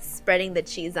like spreading the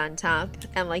cheese on top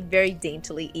and like very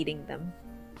daintily eating them.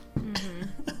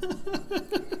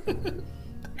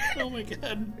 Oh my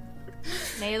god.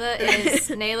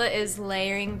 Nayla is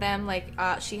layering them like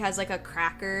she has like a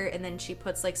cracker and then she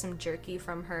puts like some jerky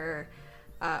from her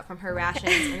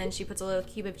rations and then she puts a little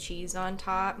cube of cheese on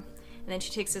top and then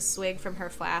she takes a swig from her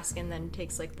flask and then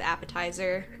takes like the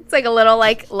appetizer. It's like a little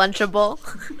like Lunchable.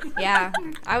 Yeah,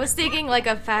 I was thinking like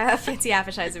a fancy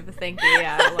appetizer, but thank you.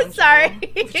 Yeah, Lunchable. Sorry.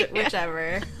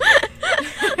 Whichever.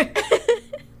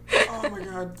 Oh my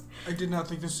god. I did not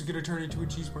think this was going to turn into a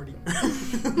cheese party.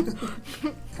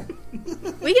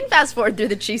 We can fast forward through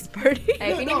the cheese party.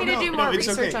 Hey, if you need No, me to no, do no, more it's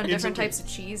research okay, on it's different okay. types of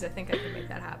cheese, I think I can make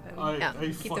that happen. I Yeah.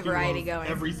 fucking the variety love going.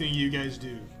 everything you guys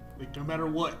do. Like, no matter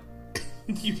what.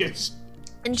 You guys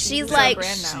And she's is our like,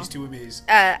 brand now. cease to amaze.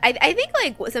 I think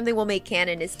like something we'll make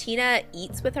canon is Tina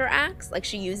eats with her axe, like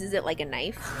she uses it like a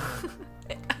knife.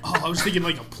 Oh, I was thinking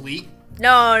like a plate.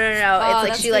 No. It's like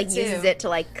that's she like good, uses too. it to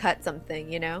like cut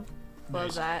something, you know.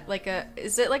 Love that.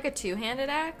 Is it like a two-handed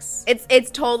axe?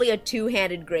 It's totally a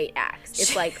two-handed great axe.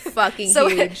 It's like fucking So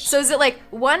huge. so is it like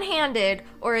one-handed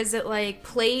or is it like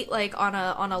plate like on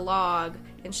a log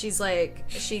and she's like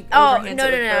she Oh overhands no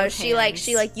it with both she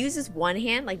hands? like uses one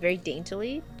hand like very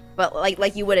daintily, but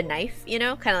like you would a knife, you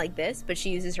know, kind of like this. But she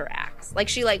uses her axe. Like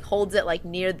she like holds it like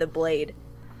near the blade,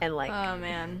 and like Oh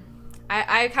man.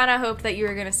 I kind of hoped that you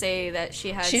were gonna say that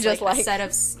she has She like, just, a like- set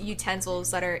of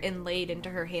utensils that are inlaid into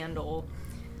her handle.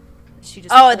 She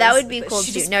just oh, that pulls- would be cool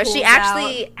she too. just No, she pulls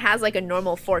actually out- has like a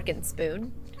normal fork and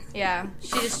spoon. yeah, she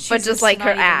just But chooses just like to her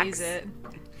not even axe. use it.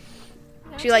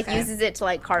 She like okay. uses it to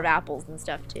like carve apples and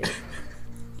stuff too.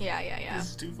 Yeah. This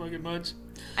is too fucking much.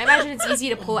 I imagine it's easy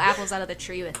to pull apples out of the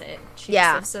tree with it. She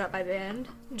Yeah. just lifts it up by the end,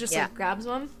 just Yeah. like grabs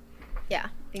one. Yeah,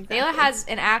 exactly. Nayla has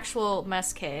an actual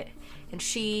mess kit, and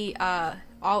she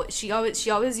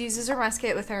always uses her mess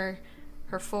kit with her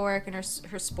fork and her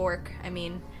spork. I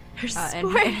mean, her and,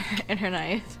 spork. and her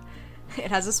knife. It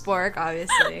has a spork,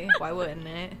 obviously. Why wouldn't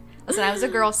it? Listen, I was a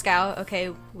Girl Scout.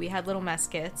 Okay, we had little mess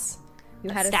kits.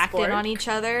 You had a stacked spork? in on each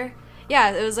other.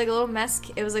 Yeah, it was like a little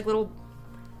it was like little,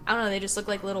 I don't know, they just looked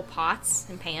like little pots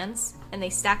and pans, and they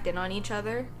stacked in on each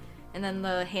other, and then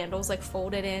the handles like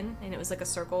folded in, and it was like a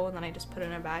circle, and then I just put it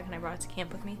in a bag, and I brought it to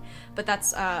camp with me. But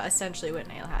that's essentially what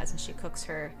Nayla has, and she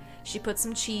puts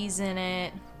some cheese in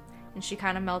it, and she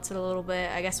kind of melts it a little bit.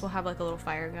 I guess we'll have like a little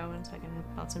fire going so I can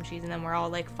melt some cheese, and then we're all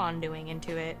like fonduing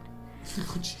into it.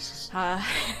 Oh, Jesus.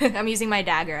 I'm using my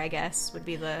dagger, I guess, would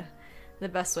be the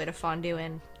best way to fondue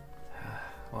in.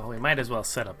 Well, we might as well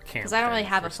set up camp. Because I don't really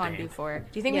then have for a fondue staying.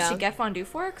 fork. Do you think we Yeah. should get fondue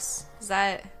forks? Is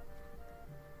that...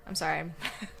 I'm sorry. I'm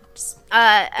just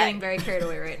Uh, getting very carried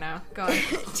away right now. Go on.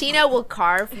 Tina will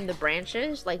carve from the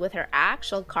branches, like with her axe.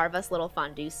 She'll carve us little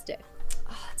fondue sticks.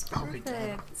 It's Oh my God.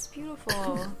 perfect. It's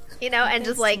beautiful. You know, and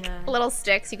just Thanks, like Tina. little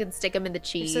sticks. You can stick them in the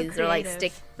cheese so or like creative.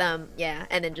 stick them, yeah,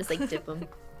 and then just like dip them.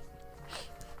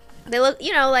 They look,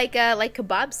 you know, like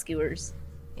kebab skewers.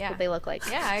 Yeah. What they look like.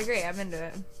 Yeah, I agree. I'm into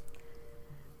it.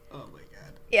 Oh my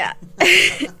god. Yeah.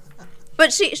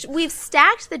 But we've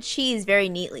stacked the cheese very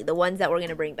neatly. The ones that we're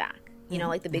gonna bring back. You know,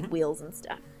 like the big wheels and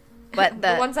stuff. But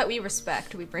The ones that we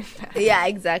respect, we bring back. yeah,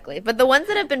 exactly. But the ones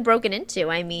that have been broken into,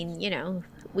 I mean, you know,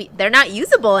 they're not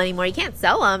usable anymore. You can't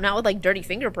sell them. Not with like dirty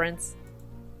fingerprints.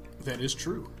 That is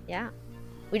true. Yeah.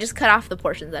 We just cut off the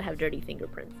portions that have dirty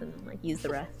fingerprints and then, like, use the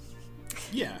rest.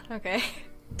 Yeah. Okay.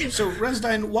 So,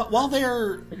 Resdine, while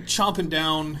they're chomping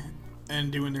down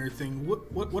and doing their thing, what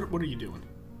are you doing?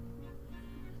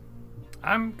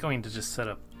 I'm going to just set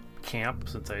up camp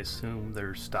since I assume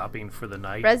they're stopping for the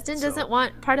night. Resden so doesn't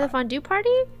want part of the fondue party?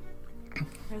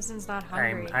 Resin's not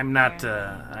hungry. I'm not.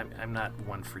 apparently. I'm not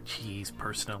one for cheese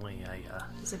personally.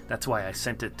 Is it- That's why I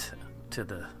sent it to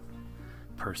the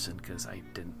person because I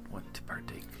didn't want to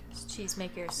partake. Does cheese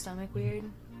make your stomach weird?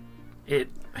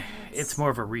 It's more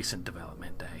of a recent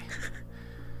development.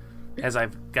 As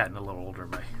I've gotten a little older,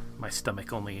 my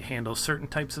stomach only handles certain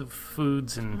types of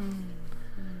foods, and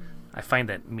I find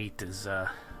that meat is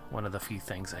one of the few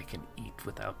things I can eat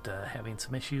without having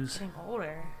some issues. Getting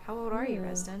older. How old are you,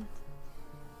 Resden?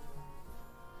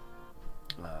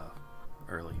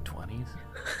 Early 20s.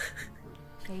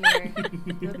 You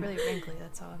look really wrinkly.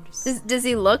 That's all. I'm just. Does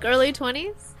he look early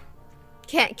 20s?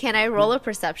 Can I roll a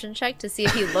perception check to see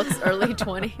if he looks early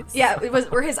 20s? Yeah,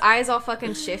 were his eyes all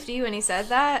fucking shifty when he said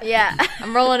that? Yeah.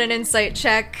 I'm rolling an insight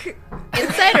check.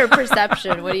 Insight or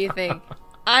perception? What do you think?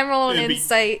 I'm rolling It'd be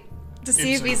insight to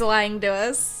see if insight. he's lying to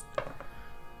us.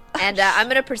 And I'm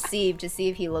gonna perceive to see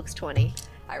if he looks 20.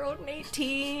 I rolled an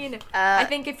 18. I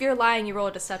think if you're lying, you roll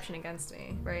a deception against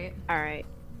me, right? All right.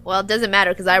 Well, it doesn't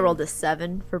matter because I rolled a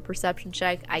 7 for perception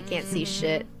check. I can't see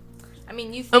shit. I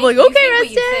mean, you think, I'm like, you okay, think what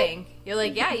you Resden. think. You're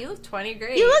like, yeah, you look 20,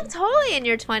 great. You look totally in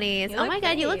your 20s. You Oh look my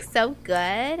god, you look great. so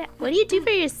good. What do you do for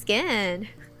your skin?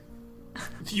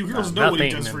 You girls know what he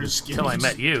Nothing does for his skin. until I He's met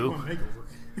just you. doing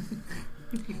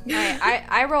makeover. Alright,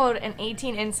 I rolled an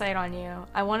 18 insight on you.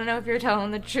 I want to know if you're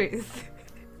telling the truth.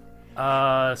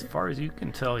 As far as you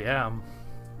can tell, yeah, I'm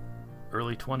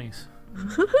early 20s.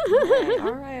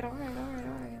 Alright.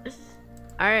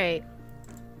 All right.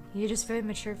 You're just very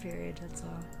mature for your age, that's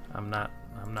all. I'm not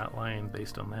lying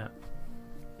based on that.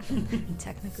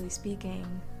 Technically speaking.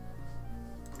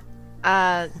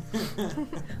 Oh,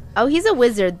 he's a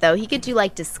wizard though. He could do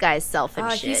like disguise self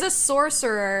and shit. He's a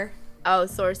sorcerer. Oh,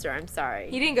 sorcerer. I'm sorry.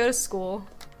 He didn't go to school.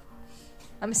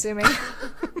 I'm assuming.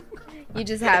 You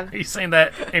just have. Are you saying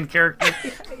that in character?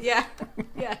 Yeah.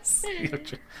 Yes.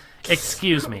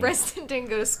 Excuse me. Preston didn't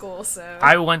go to school, so.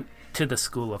 I went to the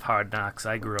School of Hard Knocks.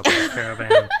 I grew up in a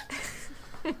caravan.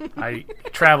 I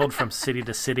traveled from city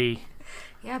to city.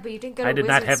 Yeah, but you didn't go to I did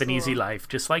not wizard have an school. easy life.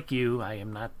 Just like you, I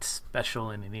am not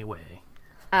special in any way.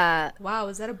 Wow,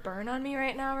 is that a burn on me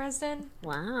right now, Resden?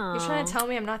 Wow. You're trying to tell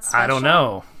me I'm not special? I don't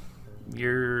know.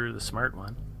 You're the smart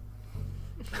one.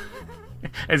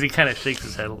 As he kind of shakes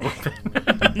his head a little bit.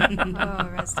 Oh,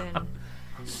 Resden.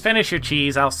 Finish your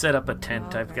cheese. I'll set up a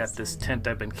tent. Oh, I've got this tent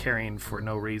I've been carrying for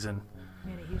no reason.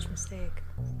 You made a huge mistake.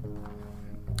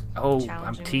 Oh, I'm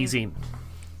Challenging me. teasing.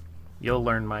 You'll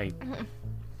learn my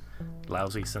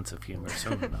lousy sense of humor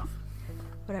soon enough.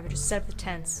 Whatever, just set up the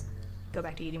tents. Go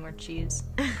back to eating more cheese.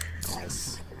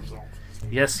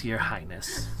 Yes, Your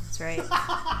Highness. That's right.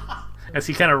 As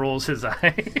he kind of rolls his eyes.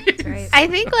 That's right. I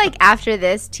think like after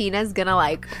this, Tina's gonna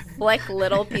like flick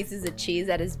little pieces of cheese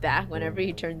at his back whenever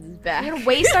he turns his back. You're gonna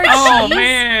waste our Oh cheese?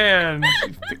 man,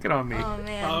 she's picking on me. Oh,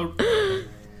 man.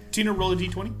 Tina, roll a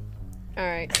d20. All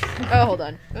right. Oh, hold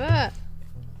on.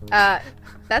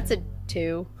 That's a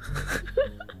 2.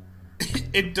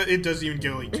 It doesn't even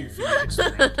go like 2 feet. It's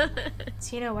around.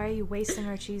 Tina, why are you wasting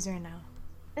our cheese right now?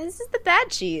 This is the bad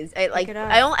cheese. I like. it up.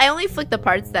 I only flick the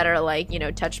parts that are like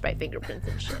touched by fingerprints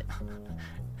and shit.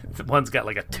 One's got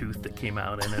like a tooth that came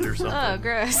out in it or something. Oh,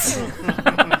 gross.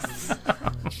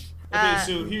 Okay,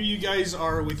 so here you guys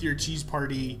are with your cheese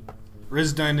party.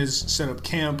 Resdine has set up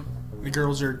camp. The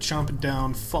girls are chomping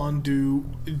down fondue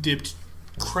dipped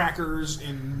crackers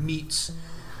and meats.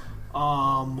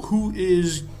 Who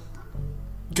is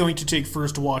going to take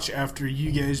first watch after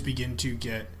you guys begin to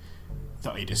get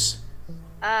the itis?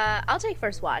 I'll take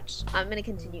first watch. I'm gonna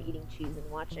continue eating cheese and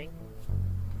watching.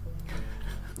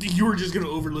 You were just gonna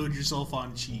overload yourself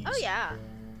on cheese. Oh yeah.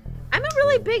 I'm a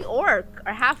really big orc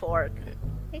or half orc.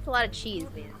 I take a lot of cheese,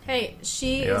 man. Hey,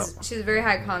 she's a very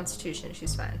high constitution.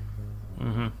 She's fine.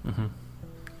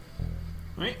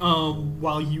 Right.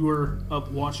 While you were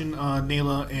up watching,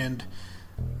 Nayla and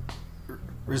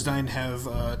Resdine have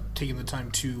taken the time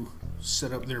to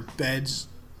set up their beds.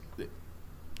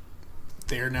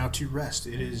 They are now to rest.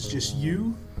 It is just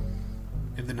you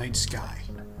and the night sky.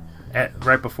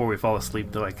 Right before we fall asleep,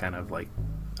 though, I kind of like,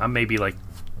 I'm maybe like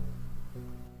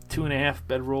 2.5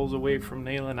 bedrolls away from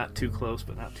Nayla. Not too close,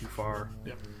 but not too far.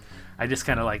 Yep. I just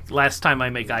kind of like, last time I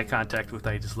make eye contact with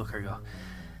her, I just look at her and go,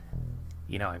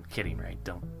 you know, I'm kidding, right?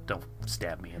 Don't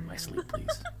stab me in my sleep,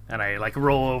 please. And I like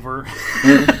roll over.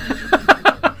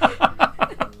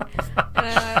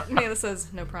 Nayla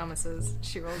says, "No promises."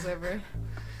 She rolls over.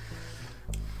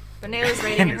 But Nayla's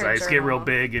writing And in his her eyes journal. get real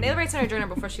big and- Nayla writes in her journal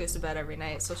before she goes to bed every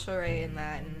night, so she'll write in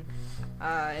that,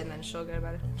 and then she'll go to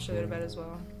bed. She'll go to bed as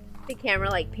well. The camera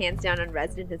like pans down on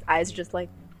Resident. His eyes are just like.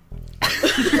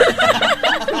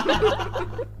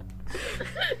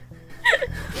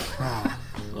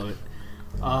 Love it.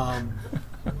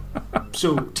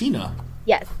 So Tina,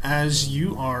 Yes. as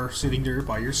you are sitting there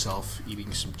by yourself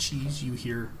eating some cheese, you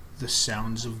hear the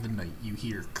sounds of the night. You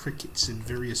hear crickets and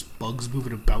various bugs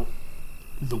moving about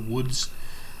the woods.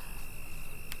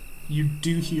 You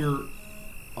do hear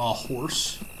a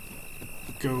horse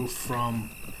go from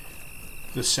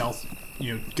the south,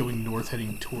 going north,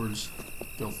 heading towards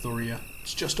Belthoria.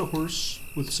 It's just a horse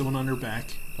with someone on her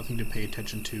back, nothing to pay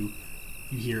attention to.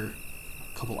 You hear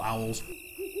a couple owls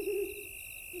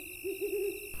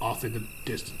off in the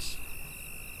distance.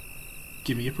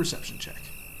 Give me a perception check.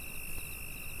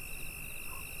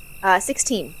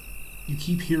 16. You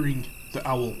keep hearing the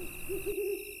owl.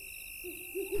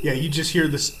 Yeah, you just hear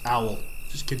this owl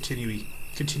just continually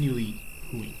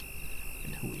hooting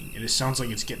and hooting, and it sounds like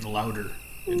it's getting louder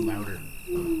and louder.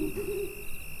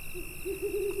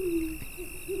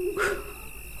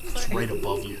 It's right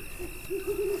above you.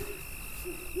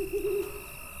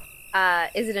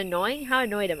 Is it annoying? How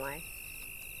annoyed am I?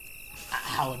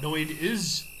 How annoyed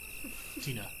is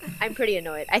Tina? I'm pretty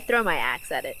annoyed. I throw my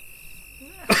axe at it.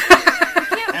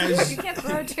 As You can't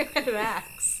throw a two-handed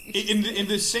axe. in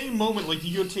the same moment, like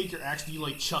you go take your axe, and you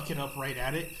like chuck it up right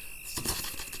at it.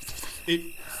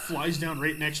 It flies down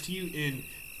right next to you, and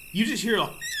you just hear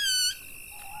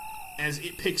as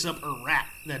it picks up a rat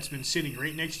that's been sitting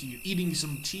right next to you, eating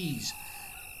some cheese.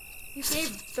 You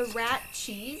gave the rat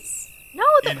cheese? No,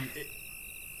 And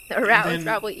the rat was then-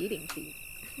 probably eating cheese.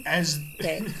 as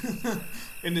Okay.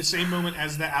 in the same moment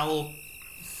as the owl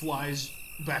flies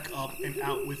back up and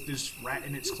out with this rat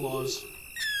in its claws,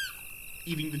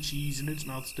 eating the cheese in its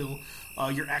mouth still,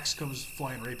 your axe comes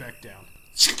flying right back down,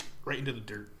 right into the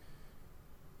dirt.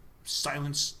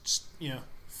 Silence,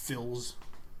 fills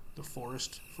the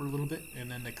forest for a little bit, and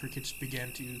then the crickets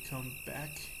began to come back,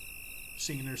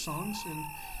 singing their songs,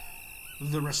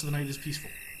 and the rest of the night is peaceful.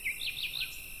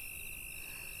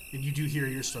 And you do hear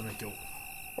your stomach go.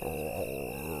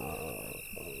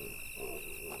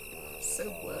 So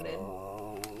bloated.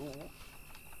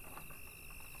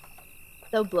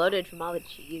 So bloated from all the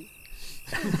cheese.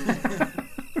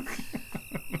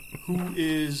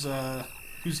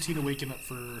 Who's Tina waking up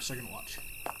for second watch?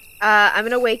 I'm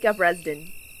gonna wake up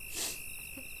Resden.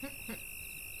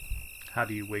 How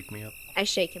do you wake me up? I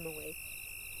shake him awake.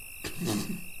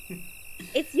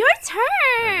 It's your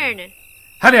turn!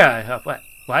 How do I? What?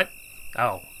 What?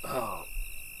 Oh.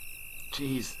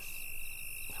 Jesus.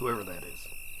 Whoever that is.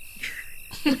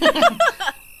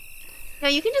 No,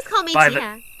 you can just call me By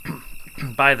Tina.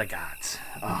 By the gods.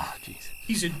 Oh, jeez.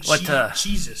 He's a What,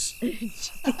 Jesus.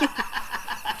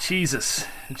 Jesus.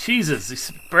 Jesus.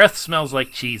 His breath smells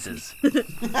like cheeses.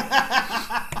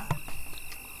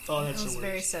 Oh, that's It was the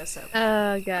very worst. so-so.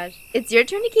 Oh gosh. It's your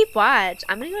turn to keep watch.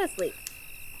 I'm gonna go to sleep.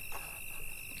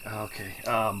 Okay.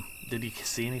 Did he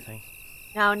see anything?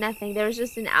 No, nothing. There was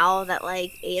just an owl that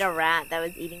like ate a rat that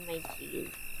was eating my cheese.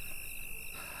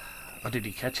 Oh, did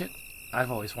he catch it? I've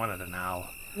always wanted an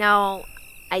owl. No,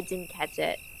 I didn't catch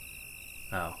it.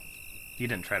 Oh. You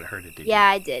didn't try to hurt it, did Yeah,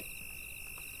 I did. you?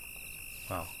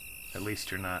 Well, at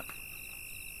least you're not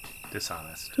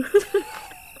dishonest.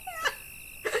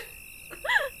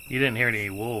 You didn't hear any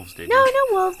wolves, did you? No, no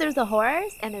wolves. There was a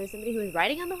horse, and there was somebody who was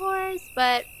riding on the horse,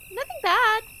 but nothing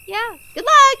bad. Yeah. Good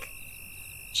luck.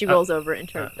 She rolls over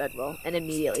into her bedroll and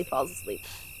immediately falls asleep.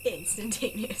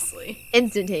 Instantaneously.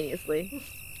 Instantaneously.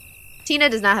 Tina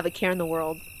does not have a care in the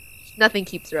world. Nothing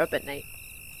keeps her up at night.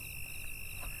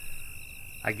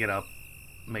 I get up,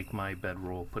 make my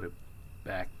bedroll, put it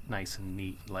back nice and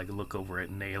neat, like look over at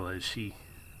Nayla. Is she,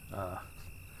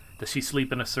 does she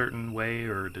sleep in a certain way,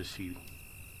 or does she...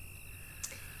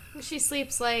 She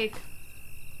sleeps like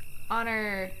on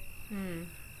her.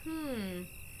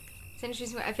 It's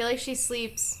interesting. I feel like she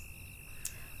sleeps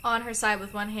on her side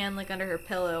with one hand, like under her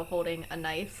pillow, holding a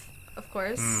knife. Of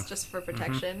course, just for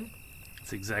protection.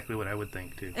 That's exactly what I would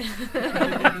think, too.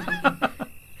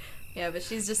 Yeah, but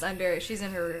she's just under. She's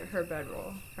in her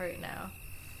bedroll right now.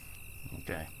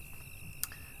 Okay.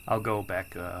 Was go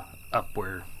back up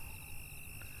where...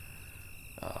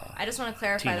 I just want to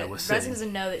clarify Tina that was Rez sitting.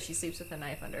 doesn't know that she sleeps with a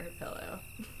knife under her pillow.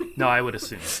 No, I would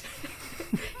assume.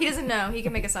 He doesn't know. He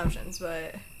can make assumptions,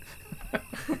 but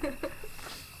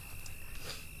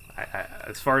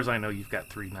As far as I know, you've got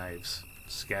 3 knives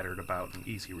scattered about in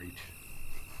easy reach.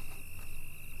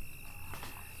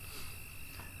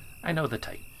 I know the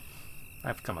type.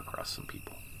 I've come across some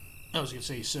people. I was going to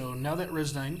say, so now that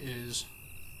Resnine is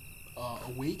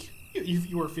awake,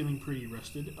 you are feeling pretty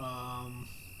rested.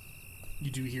 You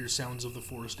do hear sounds of the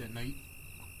forest at night.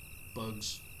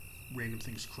 Bugs, random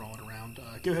things crawling around.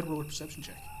 Go ahead and roll a perception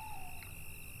check.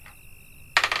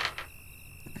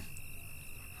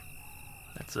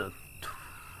 That's a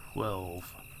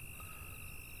 12.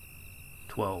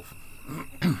 12.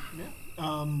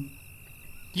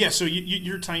 Yeah, so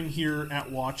your time here at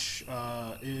Watch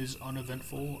is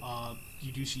uneventful.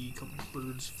 You do see a couple of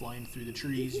birds flying through the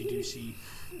trees. You do see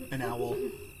an owl,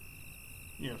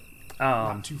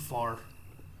 not too far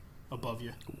above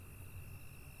you.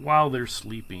 While they're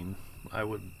sleeping, I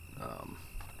would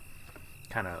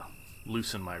kind of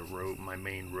loosen my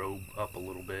main robe up a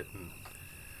little bit and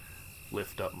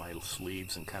lift up my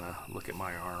sleeves and kind of look at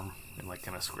my arm and like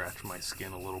kind of scratch my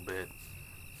skin a little bit,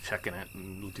 checking it,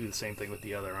 and do the same thing with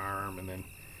the other arm, and then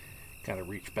kind of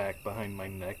reach back behind my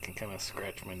neck and kind of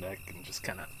scratch my neck and just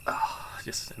kind of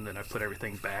and then I put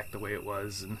everything back the way it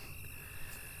was and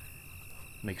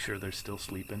make sure they're still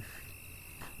sleeping.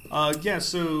 Yeah,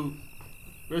 so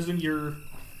Resident, your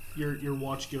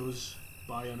watch goes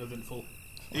by uneventful.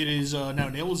 It is now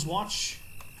Nayla's watch.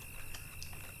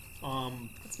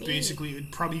 Basically,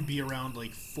 it'd probably be around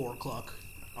like 4 o'clock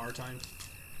our time.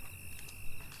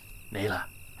 Nayla.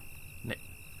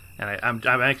 And I'm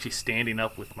actually standing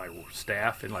up with my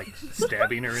staff and like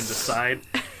stabbing her in the side,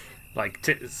 like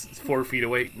 4 feet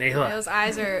away. Nayla. Those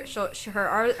eyes are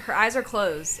her eyes are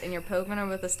closed, and you're poking her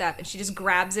with a staff, and she just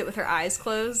grabs it with her eyes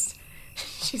closed.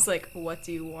 She's like, "What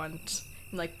do you want?"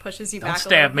 And like pushes you Don't back.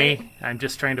 stab a little bit. me. I'm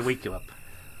just trying to wake you up.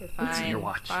 You're fine. It's your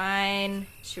watch. Fine.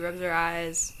 She rubs her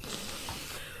eyes.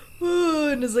 Ooh,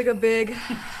 and it's like a big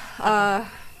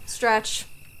stretch.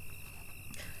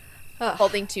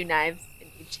 Holding 2 knives in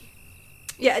each.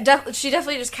 Yeah, she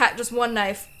definitely just one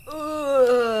knife.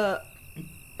 Ugh. And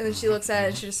then she looks at it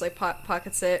and she just like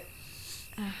pockets it.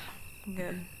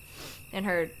 Good. In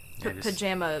her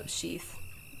pajama sheath.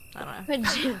 I don't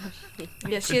know.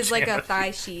 Yeah, she has like a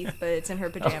thigh sheath, but it's in her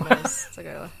pajamas. It's like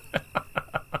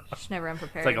she's never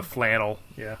unprepared. It's like a flannel.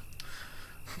 Yeah.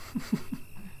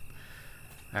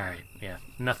 All right. Yeah.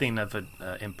 Nothing of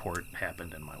import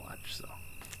happened in my watch, so.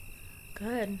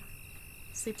 Good.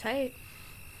 Sleep tight.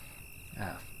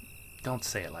 Don't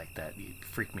say it like that. You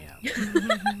freak me out. Yeah,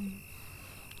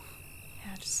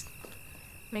 just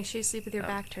make sure you sleep with your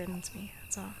back turned to me.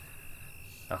 That's all.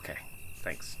 Okay.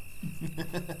 Thanks.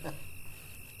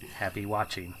 Happy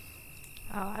watching.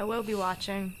 Oh, I will be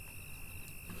watching.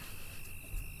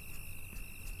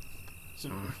 So,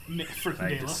 for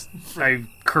Nayla. I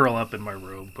curl up in my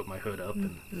robe, put my hood up,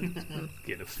 and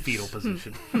get a fetal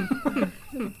position.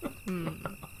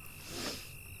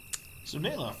 So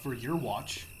Nayla, for your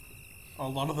watch, a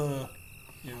lot of the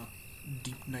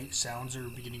deep night sounds are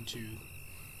beginning to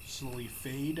slowly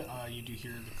fade. You do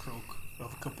hear the croak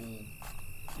of a couple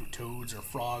toads or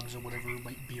frogs or whatever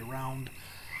might be around.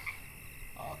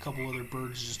 A couple other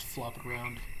birds just flopping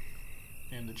around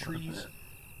in the trees.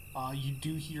 You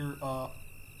do hear a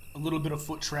little bit of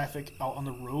foot traffic out on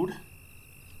the road.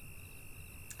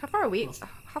 How far away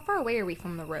are we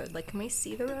from the road? Like, can we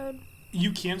see the road?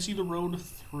 You can see the road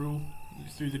through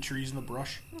the trees and the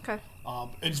brush. Okay.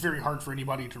 It's very hard for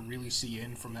anybody to really see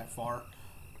in from that far.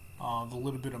 The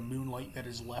little bit of moonlight that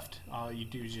is left, you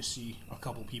do just see a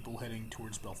couple people heading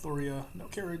towards Belthoria. No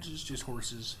carriages, just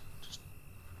horses. Just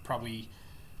probably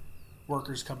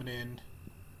workers coming in.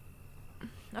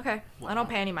 Okay. I don't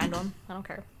pay any mind to them. I don't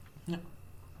care. Yeah.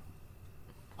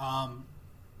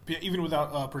 But even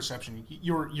without perception,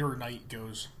 your night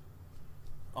goes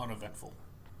uneventful.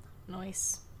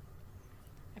 Nice.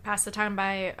 I pass the time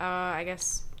by, I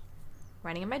guess,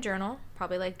 writing in my journal.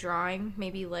 Probably like drawing,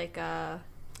 maybe like the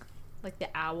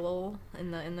owl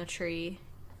in the tree,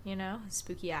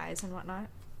 spooky eyes and whatnot.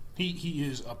 He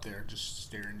is up there, just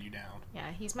staring you down.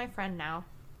 Yeah, he's my friend now.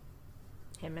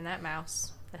 Him and that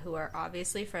mouse, who are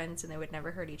obviously friends and they would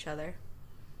never hurt each other.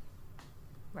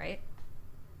 Right?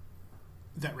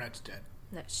 That rat's dead.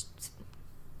 No,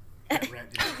 That rat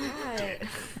is dead.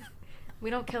 We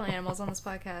don't kill animals on this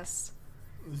podcast.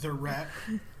 The rat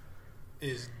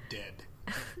is dead.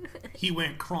 He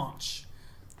went crunch.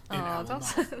 Oh, don't.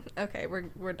 Okay,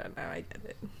 we're done now. I get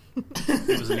it.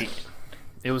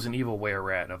 It was an evil were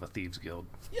rat of a thieves guild.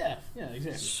 Yeah,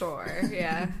 exactly. Sure,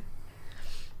 yeah.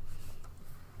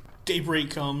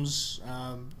 Daybreak comes.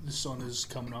 The sun is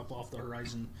coming up off the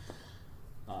horizon.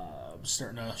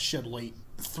 Starting to shed light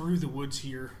through the woods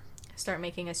here. Start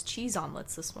making us cheese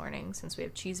omelets this morning since we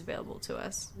have cheese available to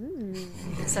us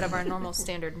instead of our normal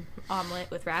standard omelet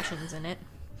with rations in it.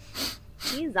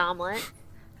 cheese omelet.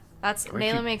 That's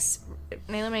Nayla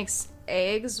makes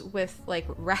eggs with like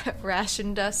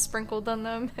ration dust sprinkled on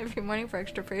them every morning for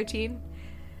extra protein,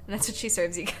 and that's what she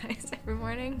serves you guys every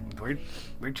morning.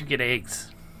 Where'd you get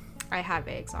eggs? I have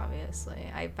eggs, obviously.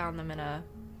 I found them in a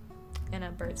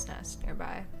bird's nest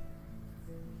nearby.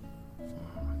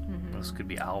 Those could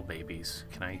be owl babies.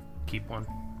 Can I keep one?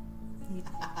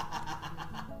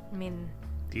 I mean,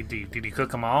 Did you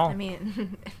cook them all?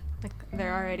 like,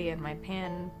 they're already in my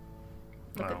pan.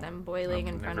 Look at them boiling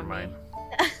in front of me.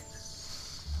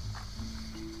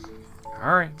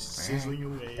 All right. Sizzling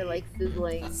away. They're like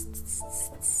sizzling,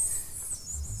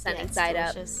 sunny side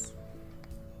up. Delicious.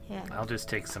 Yeah, I'll just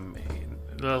take some,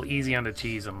 a little easy on the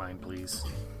cheese on mine, please.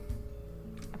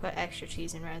 I put extra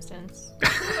cheese in Residence.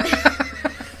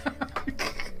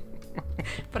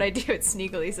 But I do it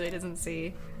sneakily so he doesn't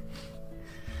see.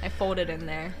 I fold it in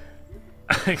there.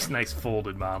 Nice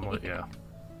folded omelet, yeah.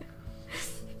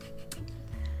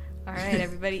 All right,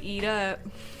 everybody eat up.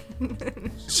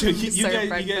 So you Serve guys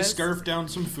breakfast. scarf down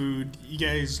some food. You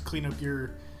guys clean up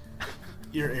your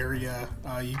area.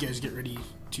 You guys get ready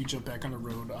to jump back on the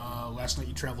road. Last night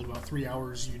you traveled about 3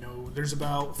 hours. You know there's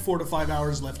about 4 to 5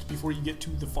 hours left before you get to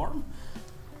the farm.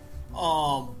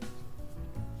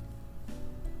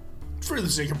 For the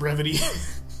sake of brevity,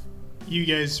 you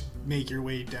guys make your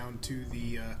way down to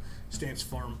the Stance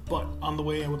farm. But on the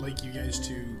way, I would like you guys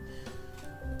to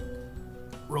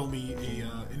roll me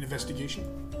an investigation.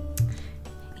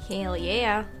 Hell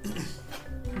yeah.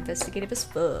 Investigative as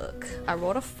fuck. I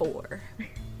rolled a 4.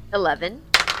 11.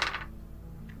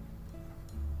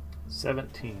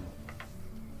 17.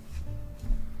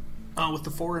 With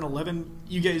the 4 and 11,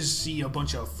 you guys see a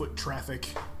bunch of foot traffic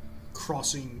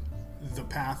crossing the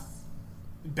path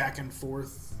back and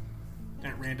forth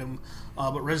at random.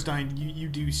 But Resdine, you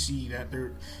do see that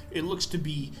it looks to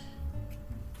be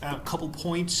at a couple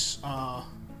points.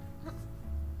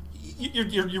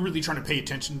 You're really trying to pay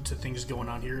attention to things going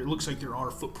on here. It looks like there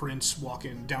are footprints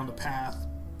walking down the path,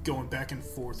 going back and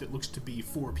forth. It looks to be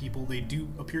 4 people. They do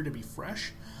appear to be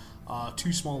fresh.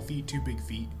 2 small feet, 2 big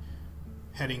feet,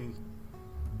 heading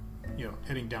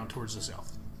down towards the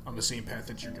south on the same path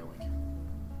that you're going.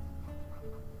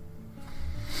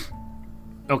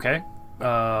 Okay.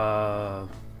 I'll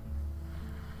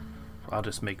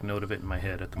just make note of it in my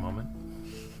head at the moment.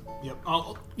 Yep.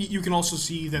 You can also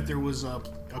see that there was a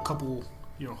couple,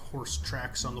 horse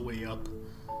tracks on the way up,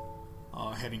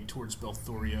 heading towards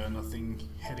Belthoria. Nothing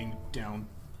heading down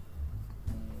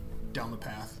the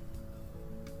path.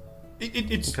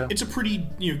 It's Okay. it's a pretty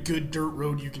good dirt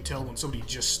road. You can tell when somebody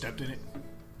just stepped in it.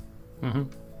 Mm-hmm.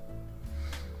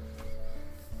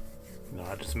 No,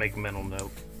 I just make a mental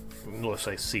note. Unless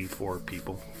I see 4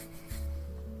 people.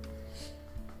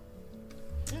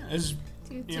 Yeah, as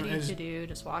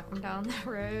Just walking down the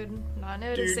road, not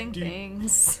noticing do-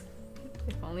 things.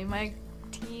 If only my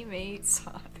teammates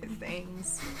saw the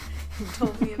things and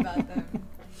told me about them.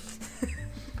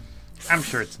 I'm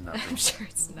sure it's I'm nothing. sure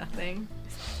it's nothing.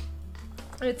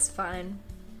 It's fine.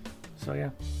 So yeah.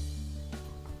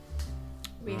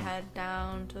 We head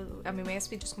down to. I guess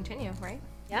we just continue, right?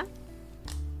 Yeah.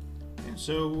 Yeah,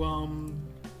 so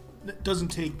it doesn't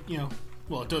take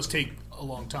it does take a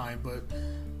long time, but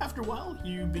after a while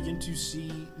you begin to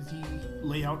see the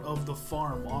layout of the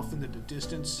farm off in the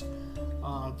distance.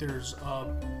 There's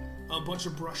a bunch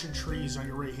of brush and trees on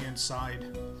your right hand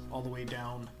side all the way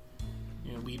down,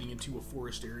 leading into a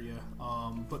forest area.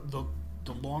 But the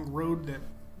long road that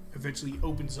eventually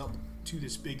opens up to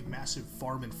this big massive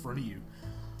farm in front of you,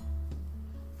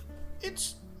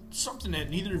 it's something that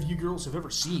neither of you girls have ever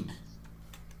seen.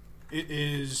 It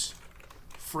is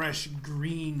fresh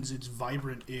greens, it's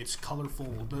vibrant, it's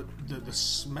colorful. The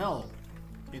smell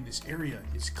in this area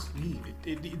is clean.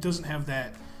 It doesn't have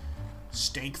that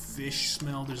stank fish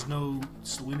smell. There's no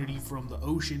salinity from the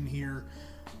ocean here.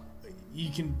 You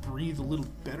can breathe a little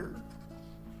better,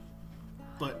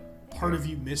 but part of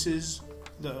you misses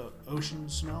the ocean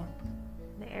smell.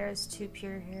 The air is too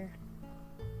pure here.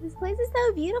 This place is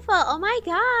so beautiful. Oh my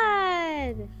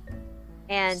god.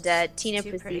 And Tina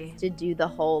too proceeds pretty. to do the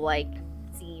whole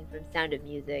scene from Sound of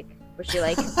Music, where she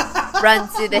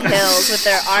runs through the hills with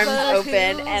her arms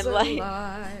open and the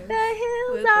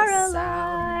hills are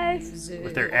alive.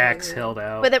 With their axe held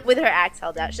out. With her axe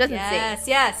held out. She doesn't sing.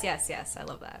 Yes. I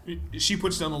love that. She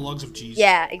puts down the lugs of cheese.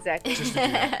 Yeah, exactly. Just to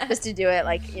do that. Just to do it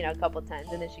a couple times,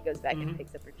 and then she goes back and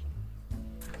picks up her cheese.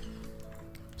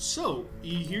 So,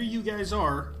 here you guys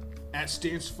are at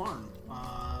Stance Farm.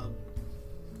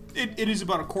 It is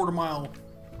about a quarter-mile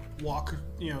walk,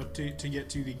 to get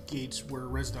to the gates where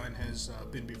Resdine has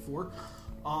been before.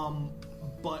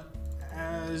 But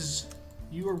as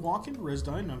you are walking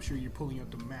Resdine. I'm sure you're pulling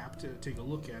out the map to take a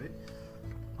look at it.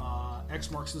 X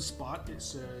marks the spot. It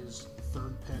says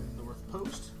third pen north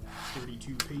post,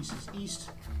 32 paces east,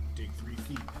 dig 3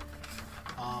 feet.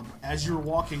 As you're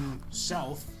walking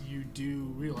south, you do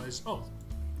realize, oh,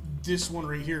 this one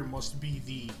right here must be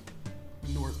the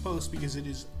north post because it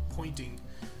is pointing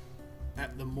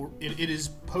at the it is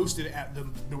posted at the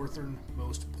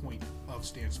northernmost point of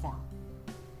Stan's farm.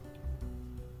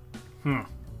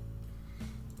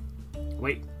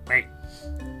 Wait.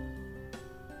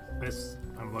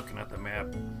 I'm looking at the map.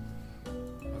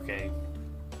 Okay.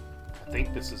 I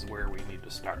think this is where we need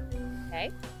to start.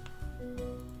 Okay. It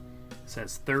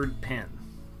says third pen.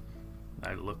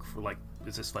 I look for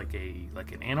is this like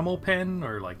an animal pen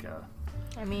or like a...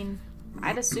 I mean,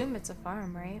 I'd assume it's a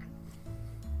farm, right?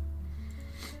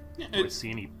 Yeah, Do I see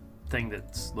anything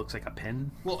that looks like a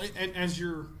pen? well, and as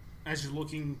you're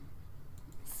looking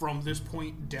from this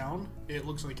point down, it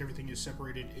looks like everything is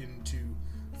separated into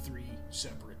 3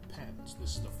 separate pens.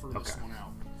 This is the furthest Okay. one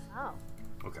out.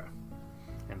 Oh. Okay.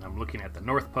 And I'm looking at the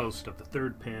north post of the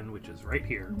third pen, which is right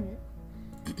here.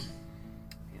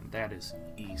 And that is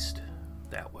east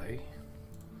that way.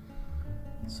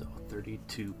 So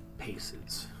 32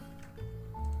 paces.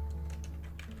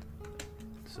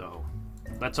 So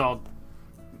that's all.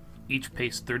 Each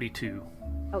pace 32.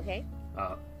 Okay.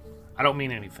 I don't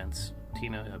mean any offense,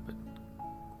 Tina, but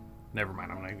never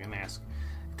mind. I'm not even gonna ask.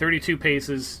 32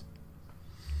 paces.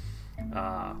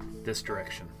 This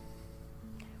direction.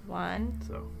 1,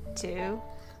 So 2, you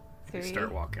 3,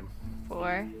 start walking.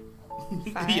 4,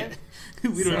 5. Yeah,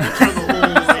 we don't have to go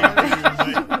the whole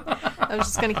way through, but I was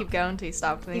just gonna keep going until you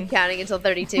stopped me. Keep counting until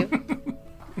 32.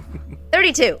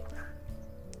 32.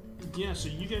 yeah, so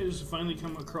you guys finally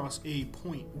come across a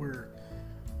point where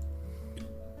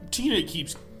Tina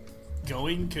keeps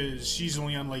going because she's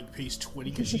only on like pace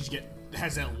 20 because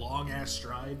has that long ass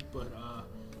stride. But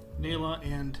Nayla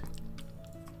and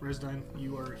Resdine,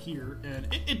 you are here, and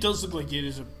it does look like it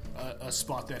is a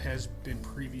spot that has been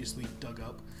previously dug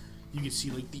up. You can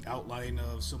see like the outline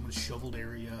of someone's shoveled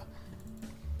area.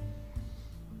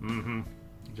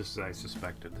 Just as I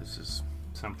suspected, this is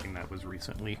something that was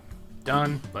recently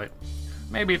done, but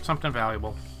maybe it's something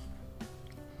valuable.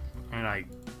 And I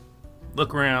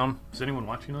look around. Is anyone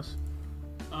watching us?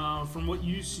 From what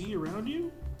you see around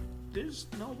you, there's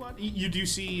nobody. You do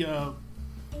see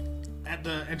at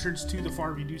the entrance to the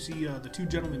farm, you do see the 2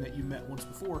 gentlemen that you met once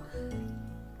before,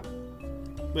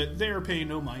 but they are paying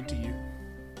no mind to you.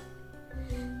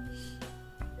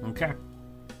 Okay.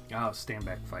 I'll stand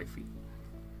back 5 feet.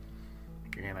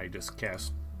 And I just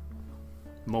cast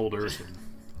Molders and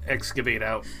excavate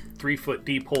out 3-foot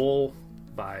deep hole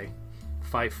by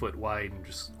 5 foot wide and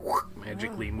just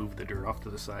magically move the dirt off to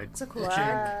the side. It's a cool Wow.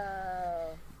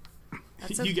 trick.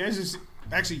 That's a- You guys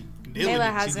actually Nayla didn't see the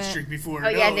hasn't. trick before. Oh,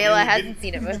 yeah, No, Nayla Nayla hasn't didn't.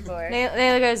 seen it before.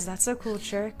 Nayla goes, that's a cool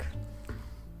trick.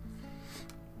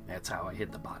 That's how I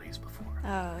hid the bodies before.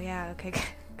 Oh, yeah, okay,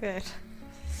 good.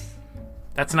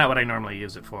 That's not what I normally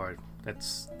use it for.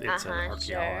 It's an archaeological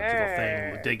sure.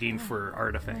 thing, digging for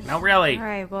artifacts. No, really.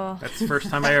 Alright, well, That's the first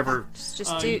time I ever.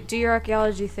 just do your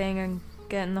archaeology thing and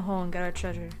get in the hole and get our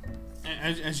treasure.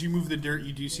 As you move the dirt,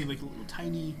 you do see like a little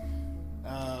tiny.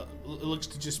 It looks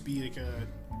to just be like a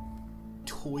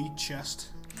toy chest.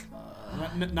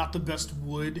 Not the best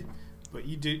wood, but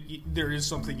there is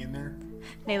something in there.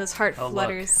 Nayla's heart Oh, look.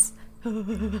 flutters.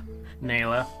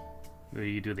 Nayla, will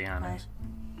you do the honors?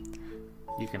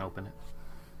 You can open it.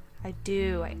 I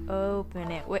do. I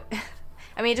open it. What?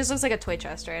 I mean, it just looks like a toy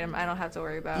chest, right? I don't have to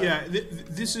worry about Yeah,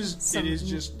 this is. some It is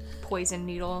just poison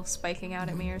needle spiking out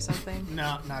at me or something.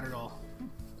 not at all.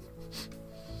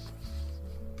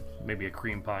 Maybe a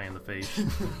cream pie in the face.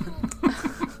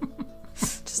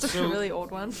 Just a So- really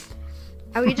old one.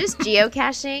 Are we just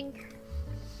geocaching?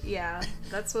 Yeah,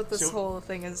 that's what this So- whole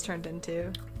thing has turned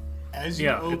into. As you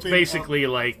Yeah, open it's basically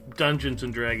like Dungeons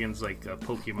and Dragons, like a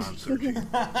Pokemon searching.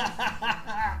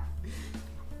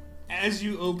 as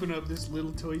you open up this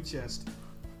little toy chest,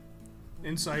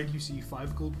 inside you see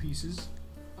 5 gold pieces,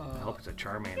 I hope it's a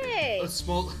Charmander. Hey. a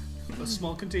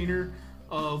small container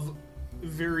of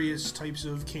various types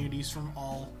of candies from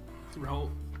all throughout.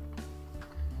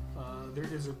 There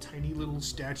is a tiny little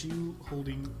statue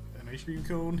holding an ice cream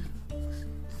cone.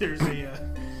 There's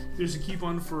a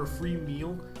coupon for a free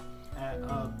meal at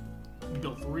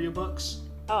Belthoria Bucks,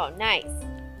 Oh, nice.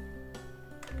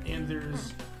 and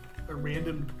there's a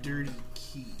random dirty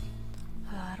key.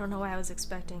 I don't know why I was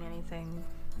expecting anything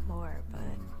more, but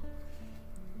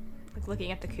like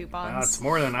looking at the coupons. It's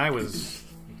more than I was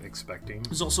expecting.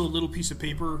 There's also a little piece of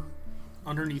paper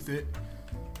underneath it.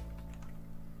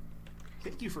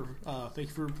 thank you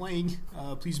for playing.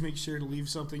 Please make sure to leave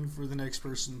something for the next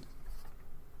person.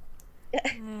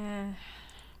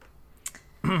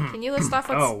 Can you list off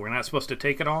what's... Oh, we're not supposed to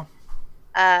take it all?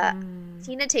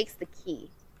 Tina takes the key.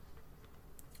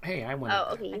 Hey, I want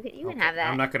Oh, okay. You can have that.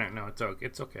 I'm not gonna. No, it's okay.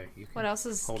 It's okay. You can What else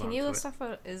is... hold Can on you to list it. off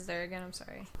what is there again? I'm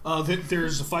sorry.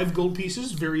 There's 5 gold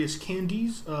pieces, various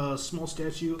candies, a small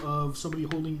statue of somebody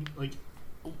holding like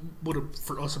what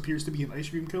for us appears to be an ice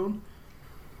cream cone,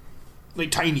 like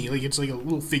tiny, like it's like a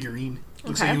little figurine.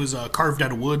 Looks like Okay. it was carved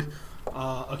out of wood.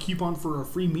 A coupon for a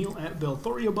free meal at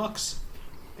Belthoria Bucks,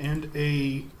 and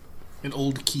an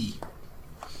old key.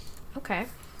 Okay.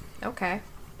 Okay.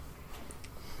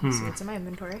 See what's in my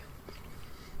inventory.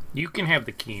 You can have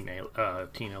the key,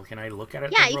 Tina. Can I look at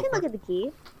it? Yeah, real you can quick? look at the key.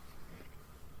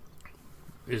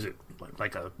 Is it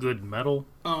like a good metal?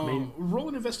 Maybe? Roll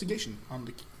an investigation on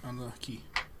the key.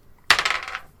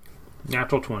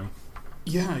 Natural 20.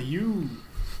 Yeah, you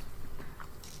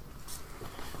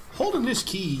holding this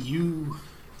key, you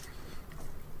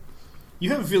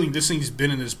have a feeling this thing's been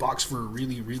in this box for a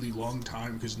really, really long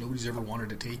time because nobody's ever wanted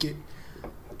to take it.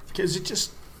 Because it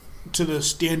just, to the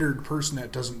standard person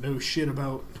that doesn't know shit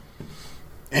about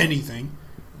anything,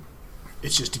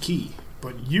 it's just a key.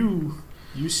 But you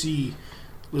see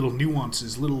little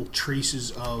nuances, little traces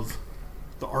of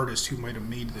the artist who might have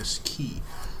made this key.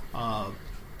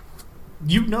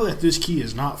 You know that this key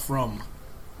is not from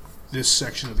this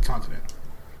section of the continent.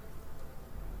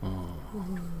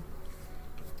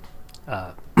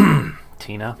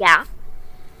 Tina, Yeah.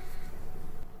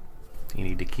 you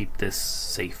need to keep this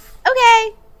safe.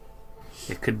 Okay.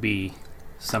 It could be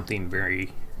something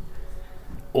very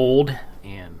old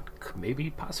and could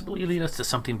maybe possibly lead us to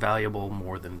something valuable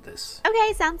more than this.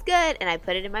 Okay, sounds good. And I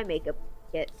put it in my makeup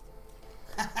kit.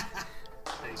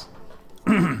 It's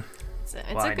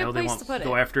Well, a I know good they place won't to put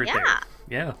go it. after it there. Yeah.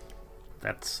 Yeah,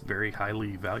 that's very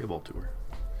highly valuable to her.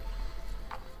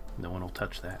 No one will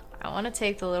touch that. I want to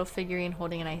take the little figurine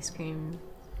holding an ice cream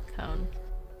cone.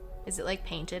 Is it like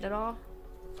painted at all?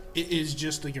 It is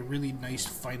just like a really nice,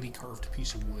 finely carved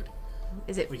piece of wood.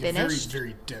 Is it Like finished? a very,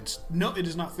 very dense. No, it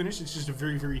is not finished. It's just a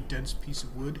very, very dense piece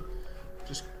of wood.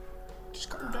 Just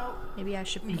carved out. Maybe I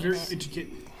should paint Very it. intricate.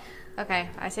 Okay,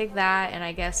 I take that, and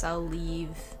I guess I'll leave.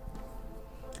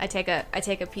 I take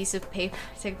a piece of paper.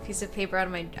 I take a piece of paper out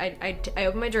of my. I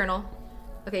open my journal.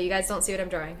 Okay, you guys don't see what I'm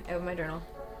drawing. I open my journal,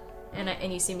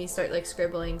 and you see me start like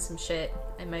scribbling some shit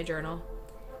in my journal,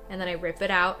 and then I rip it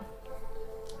out,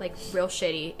 like real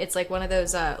shitty. It's like one of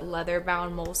those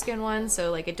leather-bound moleskin ones,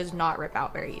 so like it does not rip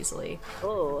out very easily.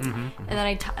 Oh.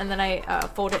 And then I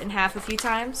fold it in half a few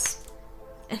times,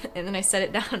 and then I set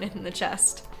it down in the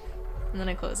chest, and then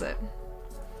I close it.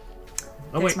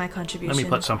 Oh, There's wait. my contribution. Let me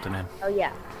put something in. Oh,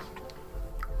 yeah.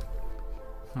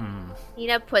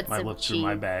 Tina puts I some look cheese. through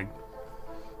my bag.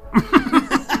 It's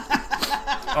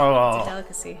Oh, a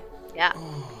delicacy. Yeah.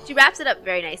 She wraps it up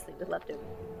very nicely with leftover.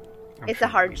 I'm It's sure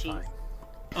a hard it'll be cheese.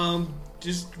 fine.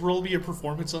 Just roll me a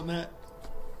performance on that.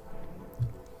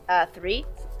 3.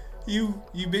 You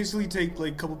basically take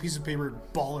like a couple pieces of paper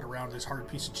and ball it around this hard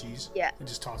piece of cheese. Yeah. And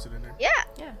just toss it in there. Yeah.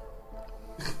 Yeah.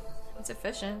 It's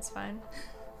efficient. It's fine.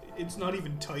 It's not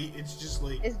even tight. It's just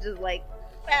like It's just like,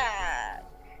 ah.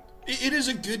 it is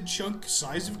a good chunk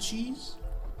size of cheese.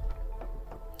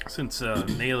 Since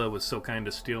Nayla was so kind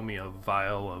to steal me a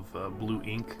vial of blue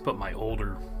ink, put my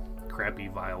older, crappy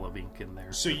vial of ink in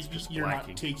there. So it's just you're black not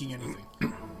ink. taking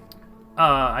anything.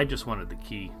 I just wanted the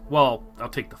key. Well, I'll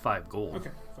take the 5 gold.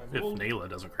 Okay. 5 If gold. Nayla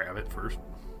doesn't grab it first.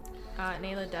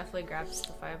 Nayla definitely grabs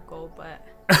the 5 gold, but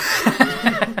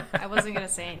I wasn't gonna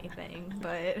say anything.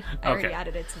 But I already Okay.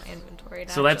 added it to my inventory.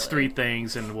 So that's naturally. 3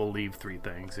 things, and we'll leave 3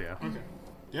 things, yeah. Okay.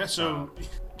 Yeah. So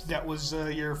that was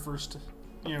your first,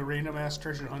 random ass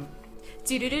treasure hunt.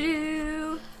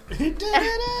 Do-do-do-do.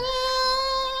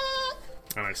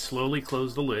 And I slowly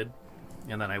close the lid,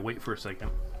 and then I wait for a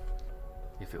second.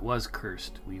 If it was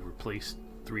cursed, we replaced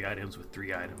 3 items with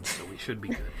 3 items, so we should be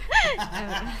good.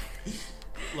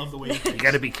 Love the way. You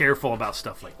gotta be careful about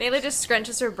stuff like that. Nayla just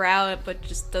scrunches her brow, but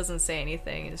just doesn't say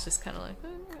anything. It's just kind of like,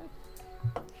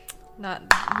 okay. Not.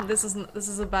 This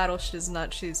is a battle she does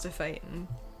not choose to fight. And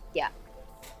Yeah.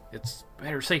 It's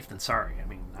better safe than sorry. I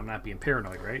mean, I'm not being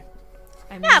paranoid, right?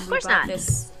 I mean, Yeah, of course we bought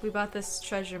not. We bought this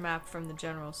treasure map from the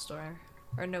general store,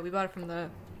 or no, we bought it from the.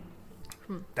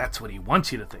 That's what he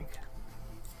wants you to think.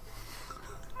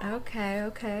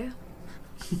 Okay.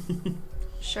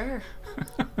 Sure.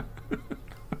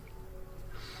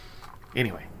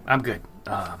 Anyway, I'm good.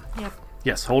 Yep.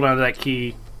 Yes, hold on to that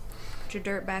key. Put your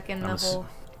dirt back in the was- hole.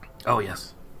 Oh,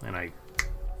 yes. And I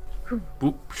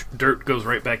Boop, dirt goes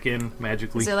right back in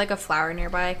magically. Is there like a flower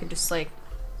nearby? I could just like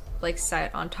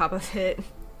sit on top of it.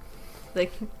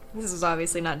 Like, this is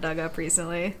obviously not dug up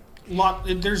recently.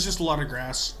 There's just a lot of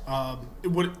grass.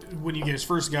 When you guys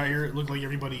first got here, it looked like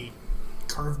everybody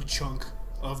carved a chunk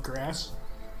of grass,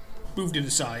 moved it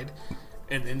aside,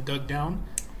 and then dug down.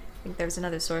 I think there's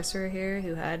another sorcerer here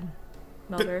who had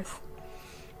mold earth.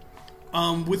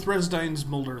 With Resdine's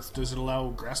mold earth, does it allow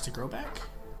grass to grow back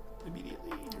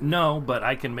immediately? No, but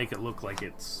I can make it look like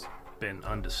it's been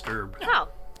undisturbed. Oh,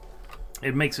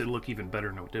 It makes it look even better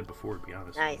than it did before, to be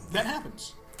honest. nice. That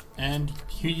happens. And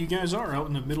here you guys are out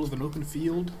in the middle of an open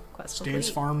field. Quest Stan's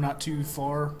complete. farm, not too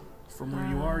far from where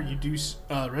you are. You do.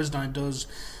 Resdine does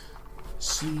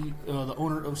see the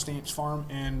owner of Stamp's farm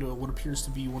and what appears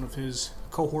to be one of his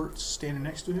cohorts standing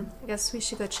next to him. I guess we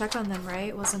should go check on them,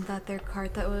 right? Wasn't that their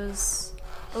cart that was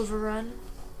overrun?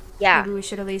 Yeah. Maybe we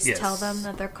should at least Yes. tell them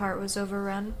that their cart was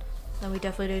overrun. And we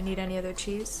definitely didn't need any other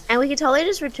cheese. And we could totally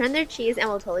just return their cheese and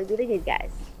we'll totally be the good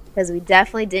guys. Because we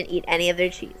definitely didn't eat any of their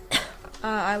cheese.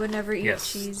 I would never eat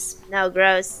Yes. cheese. No,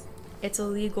 gross. It's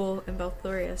illegal in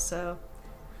Belthoria, so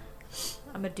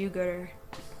I'm a do-gooder.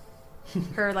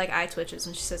 Her eye twitches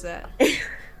when she says that.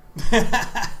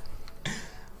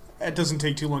 It doesn't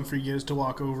take too long for you guys to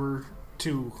walk over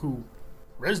to who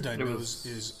Resdine It knows was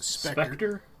is Spectre.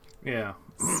 Spectre? Yeah.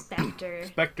 Spectre.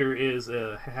 Spectre is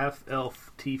a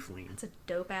half-elf tiefling. It's a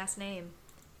dope-ass name.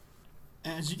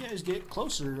 As you guys get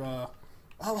closer,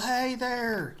 oh, hey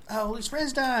there. Oh, it's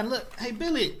Resdine. Look, hey,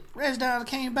 Billy. Resdine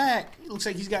came back. It looks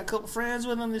like he's got a couple friends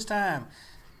with him this time.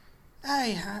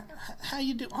 Hey, how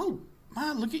you doing? Oh,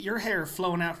 my, look at your hair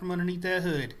flowing out from underneath that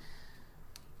hood.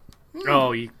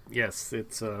 Oh, yes,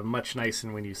 it's much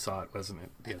nicer when you saw it, wasn't it?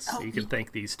 Yes, Oh, you can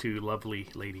thank these two lovely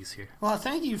ladies here. Well,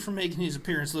 thank you for making his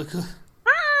appearance look.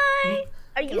 Hi!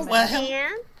 Are you Well,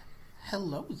 Stan?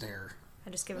 Hello there. I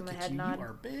just give him Look a at head you. nod. You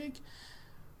are big.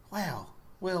 Wow.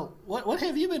 Well, what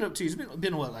have you been up to? It's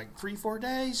been what, like 3-4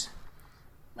 days?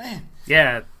 Man,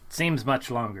 Yeah, it seems much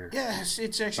longer. yes,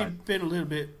 it's actually been a little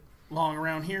bit long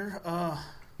around here.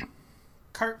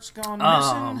 Cart's gone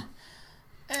Um, missing,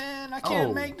 and I can't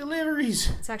oh. make deliveries.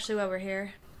 That's actually why we're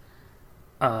here.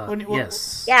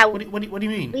 Yes. What Yeah, do you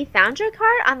mean? we found your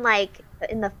cart on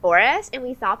in the forest and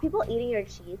we saw people eating your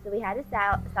cheese, so we had to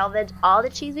salvage all the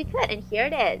cheese we could, and here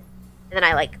it is. And then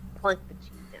I plunked the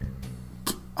cheese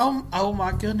down. Oh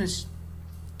my goodness,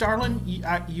 darling,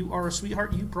 you are a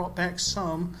sweetheart. You brought back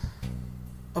some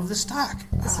of the stock.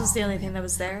 This was the only thing that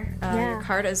was there. Yeah. Your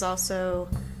cart is also...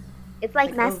 It's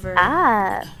Like messed over-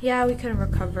 up. Yeah, we couldn't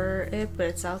recover it, but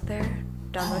it's out there.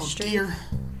 Down the Oh street. dear.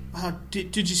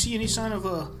 Did you see any sign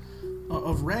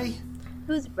of Ray?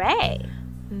 Who's Ray?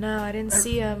 No, I didn't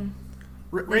see him.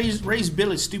 Ray's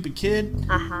Billy's stupid kid.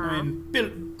 Uh-huh. I mean,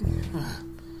 Billy.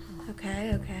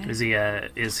 Okay. Is he a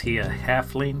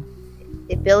halfling?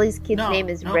 If Billy's kid's No, name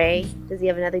is no. Ray, does he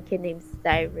have another kid named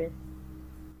Cyrus?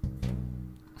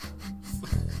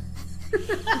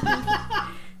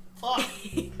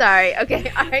 Sorry.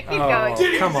 Okay. All right. Keep going.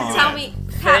 Oh, come on. Tell me,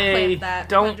 Pat Hey, planned that.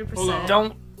 don't 100%.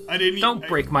 don't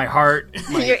break my heart.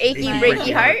 Your achy,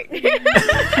 breaky heart.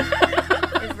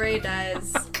 If Ray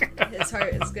dies, his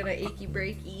heart is gonna achy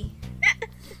breaky.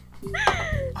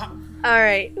 All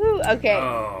right. Ooh, okay.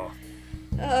 Oh,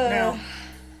 Now,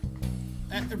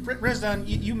 Resdine,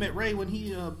 you met Ray when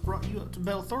he brought you up to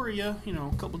Belthoria,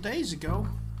 a couple days ago.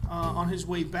 On his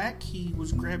way back, he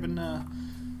was grabbing a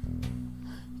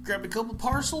couple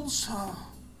parcels.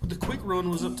 The quick run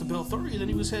was up to Belthoria, then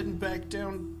he was heading back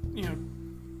down,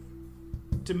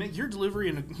 to make your delivery,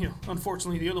 and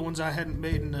unfortunately the other ones I hadn't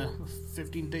made in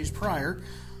 15 days prior.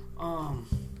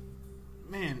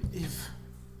 Man,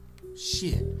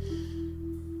 shit.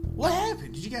 What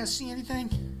happened? Did you guys see anything?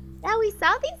 Yeah, we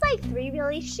saw these 3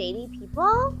 really shady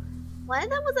people. One of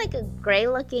them was a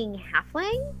gray-looking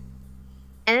halfling,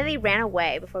 and then they ran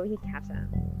away before we could catch them.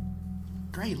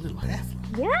 Gray little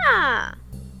halfling. Yeah.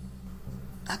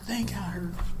 I think I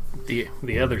heard.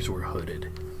 the others were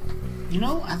hooded.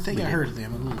 I think I heard of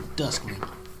them. A little duskling.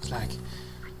 It's like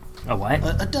A what?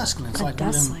 a duskling. It's like one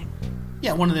of them.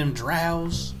 Yeah, one of them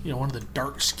drows. One of the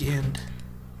dark-skinned.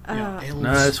 Elves.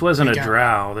 No, this wasn't a They got-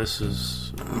 drow. This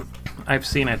is. I've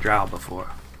seen a drow before.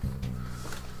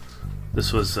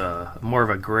 This was more of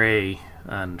a gray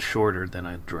and shorter than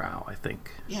a drow, I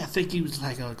think. Yeah, I think he was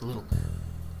like a little,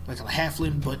 like a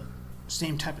halfling, but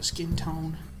same type of skin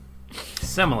tone.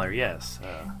 Similar, yes.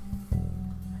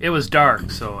 It was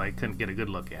dark, so I couldn't get a good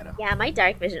look at him. Yeah, my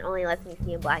dark vision only lets me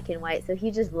see in black and white, so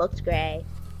he just looked gray.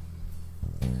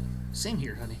 Same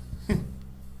here, honey.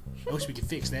 I wish we could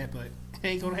fix that, but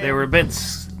ain't gonna happen. They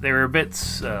were a bit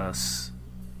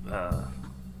a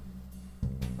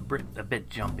bit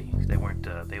jumpy. They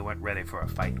weren't ready for a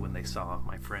fight when they saw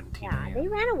my friend Tina. Yeah, they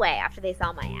ran away after they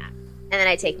saw my axe. And then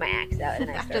I take my axe out and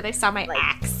I After start, they saw my like,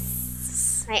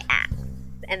 axe. my axe.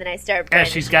 And then I start Yeah,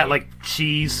 burning she's got it. like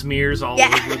cheese smears all Yeah.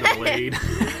 over the blade.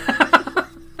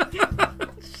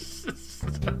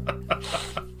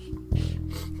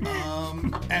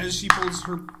 As she pulls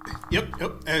her, yep.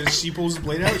 As she pulls the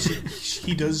blade out,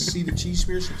 he does see the cheese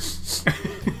smears.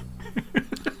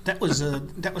 That was the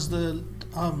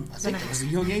I think that was the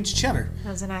young age cheddar. That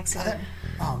was an accident.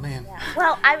 Oh man.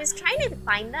 Well, I was trying to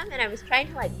find them and I was trying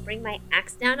to like bring my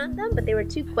axe down on them, but they were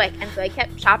too quick, and so I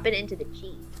kept chopping into the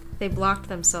cheese. They blocked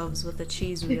themselves with the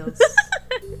cheese wheels.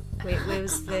 Wait, it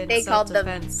was the They called them-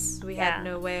 self-defense. We yeah. had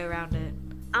no way around it.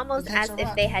 Almost That's as a if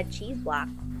lot. they had cheese blocks.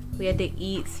 We had to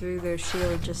eat through their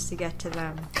shield just to get to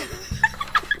them.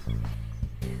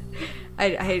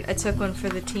 I took one for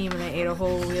the team and I ate a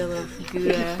whole wheel of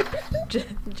Gouda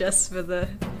just for the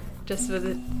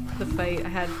fight. I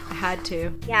had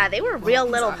to. Yeah, they were real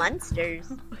little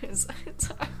monsters.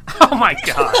 Oh my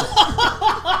god.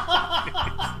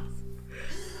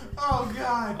 Oh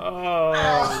god.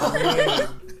 Oh man.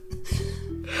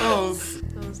 Oh.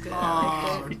 That was good.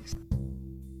 Oh.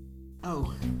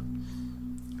 Oh.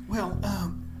 Well,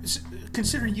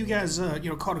 considering you guys,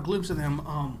 caught a glimpse of them,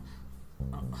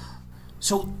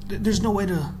 so there's no way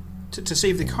to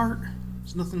save the cart.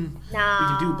 There's nothing we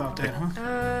can do about that,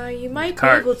 huh? You might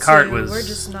Cart- be able to. cart was- We're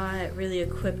just not really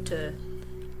equipped to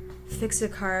fix a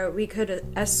car. We could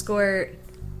escort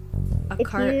a If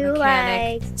cart you,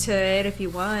 mechanic like- to it if you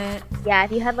want. Yeah,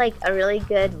 if you had like a really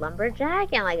good lumberjack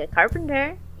and like a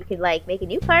carpenter, you could like make a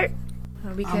new cart.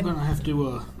 We I'm could. gonna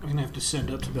have to send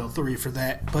up to Belthuria for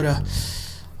that. But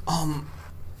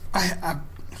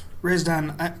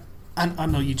Resdan, I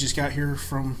know you just got here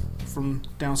from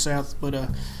down south, but is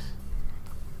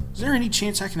there any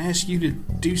chance I can ask you to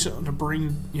do something to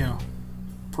bring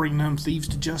them thieves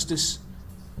to justice?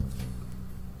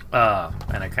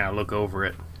 And I kind of look over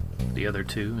at the other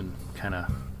two and kind of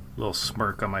a little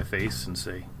smirk on my face and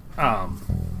say,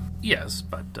 yes,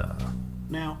 but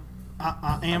Now,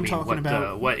 I am I mean, talking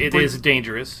about what it is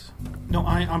dangerous. No,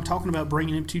 I'm talking about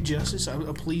bringing him to justice.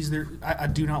 Please, I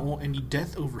do not want any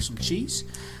death over some cheese.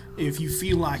 If you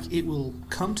feel like it will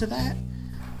come to that,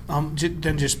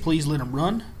 then just please let them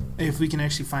run. If we can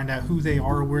actually find out who they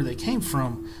are or where they came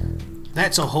from,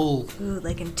 that's a whole. Ooh,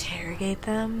 like interrogate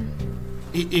them.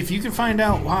 If you can find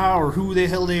out why or who the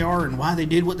hell they are and why they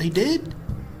did what they did,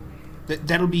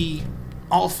 that'll be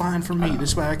all fine for me.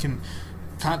 This way I can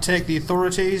contact the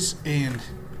authorities and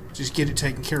just get it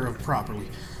taken care of properly.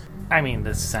 I mean,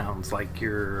 this sounds like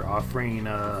you're offering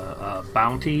a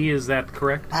bounty. Is that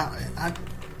correct? I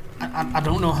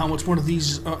don't know how much one of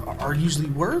these are usually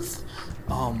worth.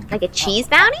 Like a cheese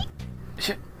bounty?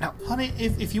 No. Honey,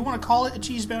 if you want to call it a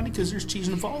cheese bounty because there's cheese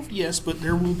involved, yes, but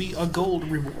there will be a gold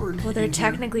reward. Well, they're in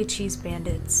here. technically cheese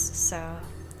bandits, so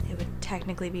it would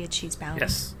technically be a cheese bounty.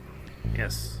 Yes.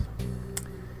 Yes.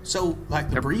 So,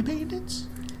 like the Brie Bandits?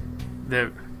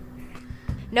 The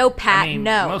No, Pat, I mean,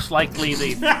 no. most likely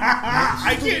they.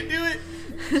 I can't do it.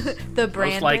 The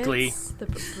brandits. likely. The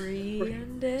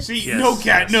brandits. See, Yes, no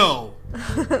cat, yes. no.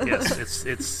 Yes,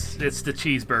 it's the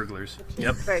cheese burglars.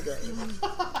 Yep. Burglar.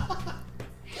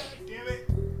 Damn it.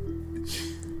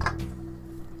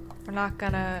 We're not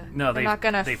gonna. No, we're they- not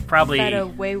gonna they've probably- get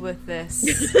away with this.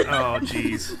 Oh,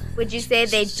 jeez. Would you say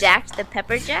they jacked the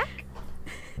pepper jack?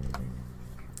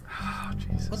 Oh,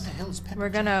 Jesus. What the hell is pepper? We're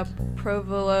gonna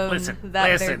provolone Listen, that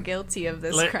they're listen. guilty of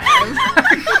this Li- crime.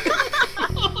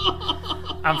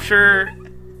 I'm sure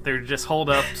they're just holed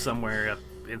up somewhere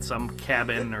in some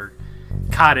cabin or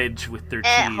cottage with their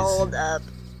cheese. Hold up.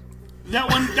 That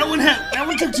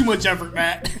one took too much effort,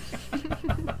 Matt.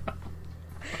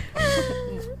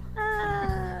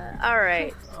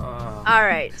 Alright.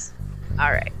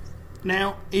 Alright.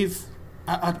 Now, if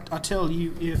I tell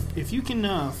you, if you can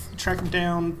track them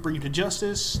down, bring them to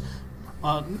justice,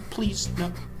 please,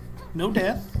 no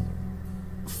death.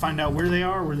 Find out where they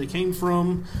are, where they came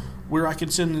from, where I can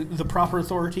send the proper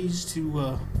authorities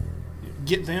to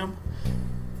get them.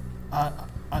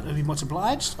 I'd be much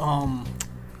obliged. Don't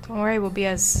worry, we'll be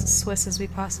as Swiss as we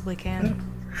possibly can.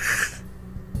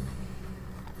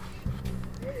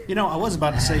 I was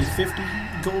about to say 50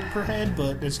 gold per head,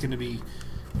 but it's going to be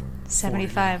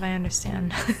 75, I understand.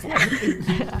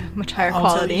 Much higher I'll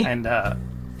tell quality. you. And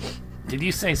did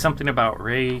you say something about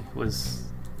Ray was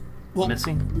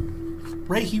missing?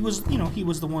 Ray, he was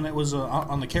the one that was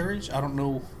on the carriage. I don't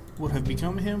know what have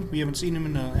become of him. We haven't seen him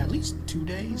in at least 2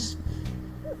 days.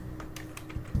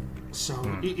 So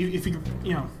if you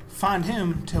find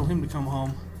him, tell him to come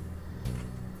home.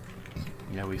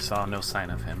 Yeah, we saw no sign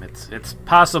of him. It's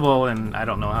possible, and I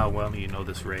don't know how well you know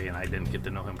this Ray, and I didn't get to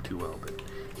know him too well, but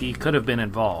he could have been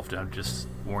involved. I'm just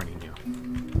warning you.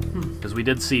 Because we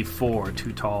did see 4,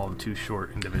 2 tall and 2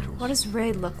 short individuals. What does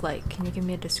Ray look like? Can you give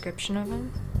me a description of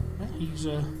him? He's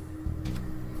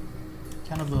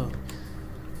kind of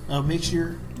a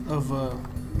mixture of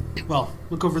well,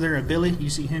 look over there at Billy. You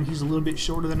see him? He's a little bit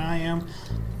shorter than I am.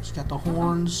 He's got the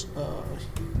horns.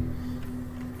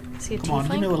 Is he a Come on,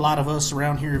 tiefling? you know a lot of us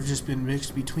around here have just been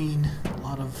mixed between a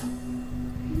lot of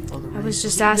other races. I was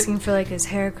just asking for like his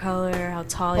hair color, how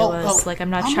tall he was. Like I'm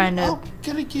not trying to. I'm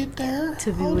gonna get there.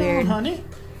 to be Hold weird. on, honey.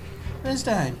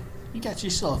 Redstein, you got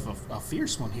yourself a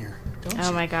fierce one here, don't you?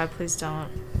 Oh my god, please don't.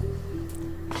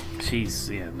 She's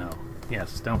no.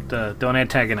 Yes, don't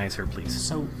antagonize her, please.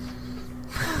 So,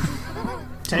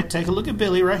 take a look at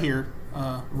Billy right here.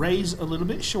 Ray's a little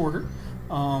bit shorter.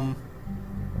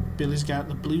 Billy's got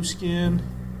the blue skin,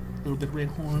 a little bit of red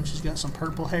horns. She's got some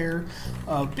purple hair.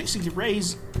 Basically,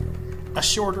 Ray's a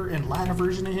shorter and lighter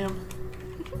version of him.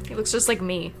 He looks just like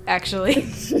me, actually.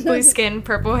 Blue skin,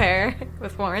 purple hair,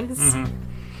 with horns. Mm-hmm.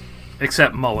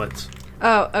 Except mullets.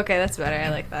 Oh, okay, that's better. I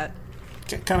like that.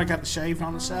 Kind of got the shaved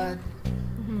on the side.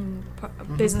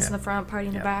 Business in the front, party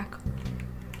in the Yeah. back.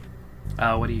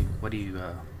 What do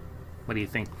you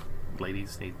think,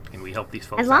 ladies? Can we help these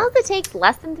folks As long out? as it takes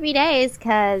less than 3 days,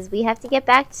 because we have to get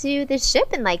back to the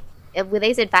ship in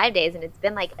they said 5 days, and it's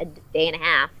been like a day and a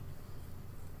half.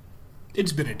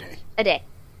 It's been a day. A day.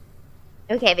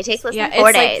 Okay, if it takes less Yeah, than 4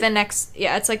 it's days. like the next.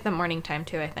 Yeah, it's like the morning time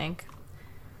too. I think.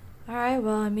 All right.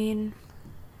 Well, I mean.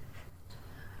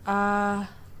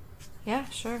 Yeah,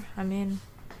 sure. I mean,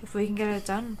 if we can get it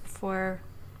done for.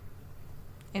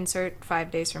 Insert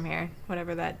 5 days from here,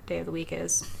 whatever that day of the week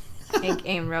is.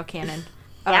 Aim real cannon.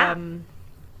 Yeah. And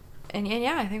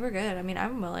yeah, I think we're good. I mean,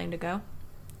 I'm willing to go.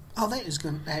 Oh, that is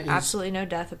Absolutely no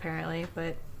death, apparently,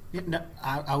 but Yeah, no,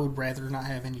 I would rather not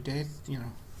have any death,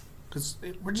 because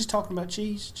we're just talking about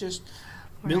cheese. Just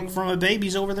milk Right. from a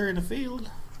baby's over there in the field,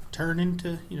 turn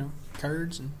into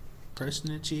curds and pressed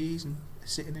into cheese and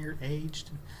sitting there aged.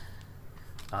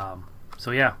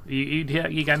 So yeah, you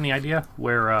got any idea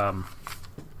where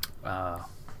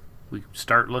we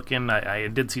start looking? I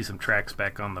did see some tracks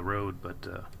back on the road,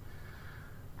 but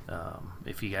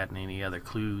if you got any other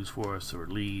clues for us or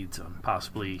leads on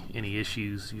possibly any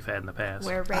issues you've had in the past.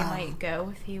 where Ray might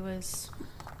go if he was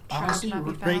trying Honestly, to not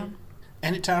be Ray, found.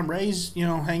 anytime Ray's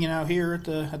hanging out here at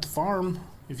the farm,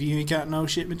 if he ain't got no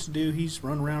shipment to do, he's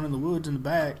running around in the woods in the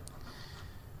back.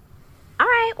 All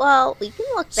right, well, we can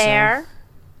look So- there.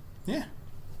 Yeah.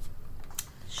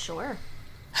 Sure.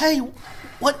 Hey,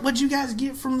 what'd you guys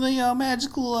get from the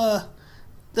magical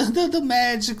the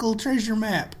magical treasure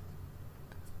map?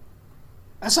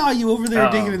 I saw you over there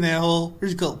Oh. digging in that hole.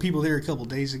 There's a couple people there a couple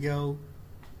days ago.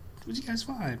 What'd you guys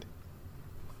find?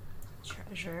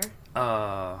 Treasure.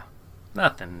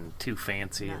 Nothing too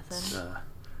fancy. Nothing.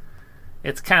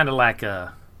 It's kind of like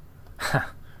a,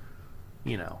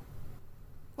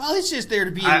 Well, it's just there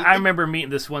to be. I remember meeting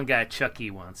this one guy, Chucky,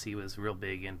 once. He was real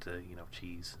big into,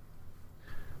 cheese.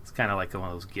 It's kind of like one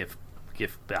of those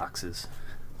gift boxes.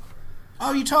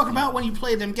 Oh, you talking about when you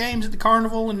play them games at the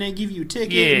carnival and they give you a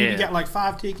ticket? And Yeah. you got like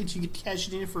 5 tickets, you could cash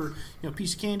it in for a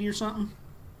piece of candy or something.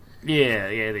 Yeah,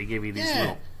 they give you these Yeah.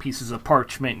 little pieces of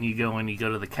parchment, and you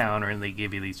go to the counter, and they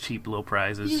give you these cheap little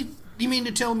prizes. You mean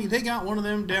to tell me they got one of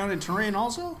them down in Terrain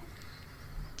also?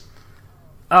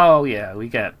 Oh yeah, we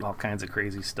got all kinds of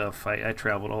crazy stuff. I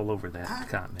traveled all over that I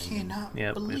continent. cannot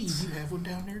Yep, believe it's- you have one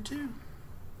down there too.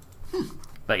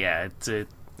 But yeah,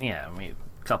 I mean,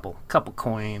 couple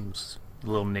coins, a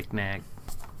little knick-knack.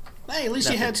 Hey, at least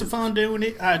you Nothing had some too- fun doing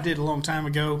it. I did a long time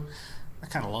ago. I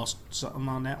kind of lost something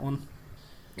on that one.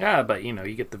 Yeah, but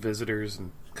you get the visitors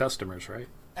and customers, right?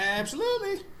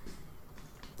 Absolutely.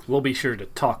 We'll be sure to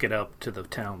talk it up to the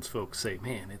townsfolk. Say,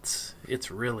 man,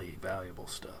 it's really valuable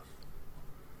stuff.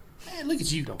 Man, look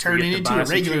at you Don't turning forget to into buy a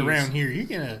some regular cheese. around here. You're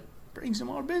going to bring some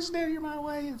more business down here my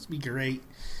way. It's be great.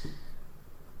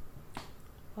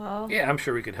 Well, Yeah, I'm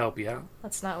sure we could help you out.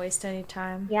 let's not waste any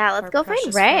time. Yeah, let's Our go find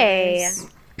precious Ray. days.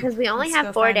 Because we only Let's have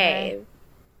go 4 find Ray. days.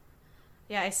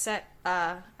 Yeah,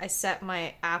 I set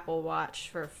my Apple Watch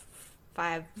for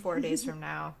 4 days from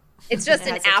now. It's just It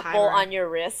an has a apple timer. on your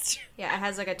wrist. Yeah, it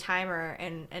has like a timer,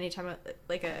 and anytime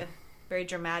like a very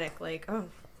dramatic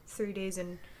 3 days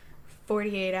and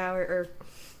 48 hours, or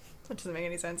that doesn't make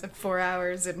any sense. 4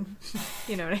 hours, and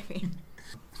you know what I mean.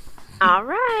 All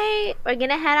right, we're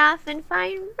gonna head off and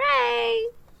find Ray.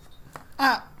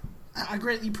 I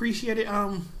greatly appreciate it.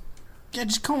 Yeah,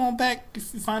 just come on back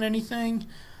if you find anything.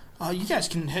 You guys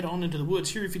can head on into the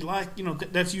woods here if you'd like.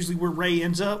 That's usually where Ray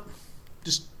ends up.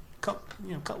 just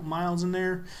couple miles in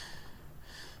there.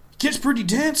 Gets pretty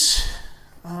dense.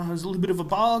 There's a little bit of a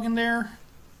bog in there, a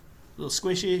little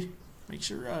squishy. Make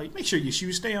sure your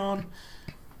shoes stay on.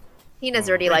 Tina's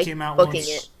already Ray like came out booking once.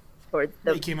 it towards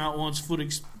He the. came out once.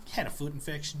 Had a foot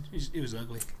infection. It was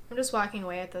ugly. I'm just walking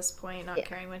away at this point, not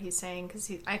caring what he's saying, because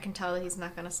I can tell that he's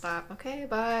not going to stop. Okay,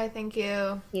 bye, thank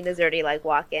you. Tina's already like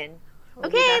walking. We'll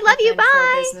be Okay, back love you, within 4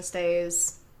 bye. business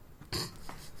days.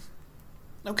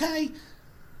 Okay.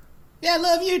 Yeah, I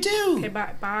love you too. Okay,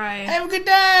 bye. Have a good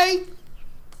day.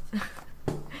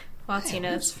 Well,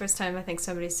 Tina, it's the first time I think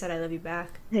somebody said I love you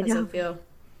back. I How does know. it feel?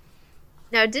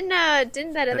 No, didn't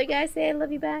that other guy say I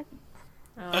love you back?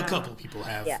 Oh, A couple people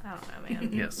have. Yeah. I don't know,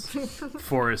 man. Yes.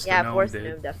 Forrest Yeah, and Gnome Forrest did.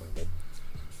 Gnome definitely did.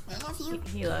 I love you.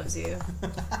 He loves you.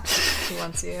 He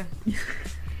wants you.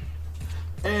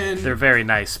 And They're very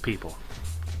nice people.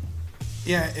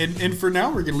 yeah, and for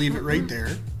now we're gonna leave it right there.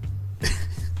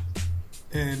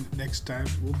 And next time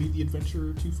will be the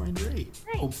adventure to find Ray.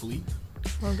 Right. Hopefully.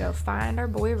 We'll go find our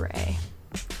boy Ray.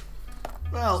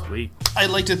 Well, Sweet. I'd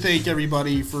like to thank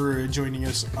everybody for joining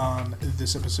us on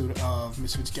this episode of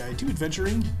Misfits Guide to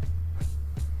Adventuring.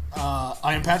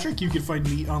 I am Patrick. You can find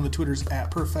me on the Twitters at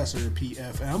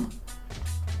ProfessorPFM.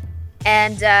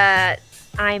 And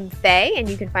I'm Faye, and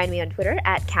you can find me on Twitter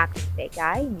at Captain Faye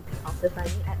Guy. And you can also find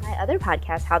me at my other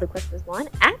podcast, How the Quest Was Won,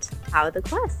 at How the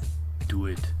Quest. Do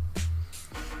it.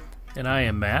 And I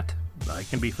am Matt. I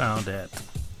can be found at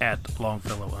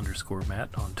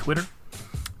Longfellow_Matt on Twitter.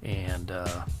 And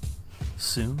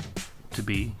soon to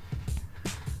be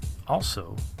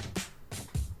also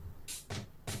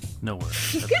nowhere.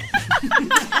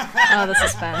 Oh, the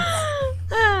suspense.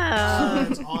 Oh.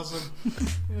 That's awesome.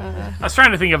 I was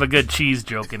trying to think of a good cheese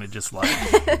joke, and it just went.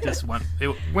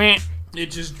 It went. It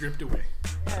just dripped away.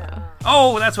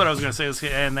 Oh, that's what I was going to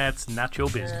say, and that's not your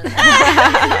business.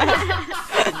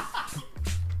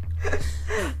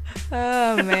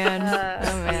 Oh, man.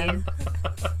 Oh, man.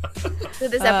 So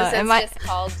this am episode's I- just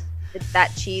called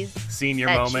That Cheese. Senior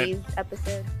That moment. cheese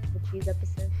episode. The cheese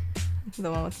episode. The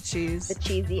one with the cheese. The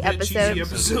cheesy The episode. cheesy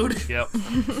episode. Yep.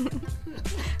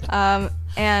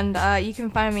 And you can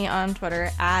find me on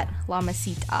Twitter at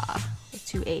Lamasita with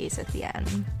 2 A's at the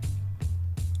end.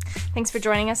 Thanks for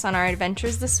joining us on our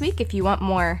adventures this week. If you want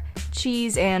more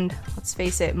cheese and, let's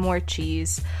face it, more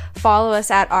cheese, follow us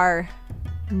at our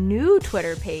new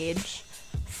Twitter page,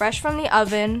 fresh from the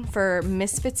oven, for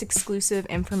Misfits exclusive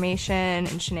information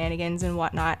and shenanigans and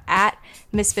whatnot, at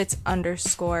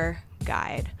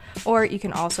Misfits_guide. Or you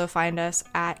can also find us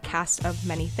at Cast of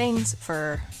Many Things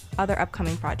for other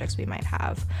upcoming projects we might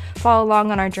have. Follow along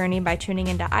on our journey by tuning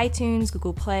into iTunes,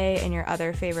 Google Play, and your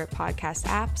other favorite podcast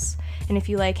apps. And if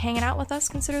you like hanging out with us,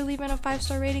 consider leaving a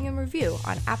 5-star rating and review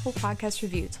on Apple Podcast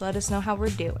Review to let us know how we're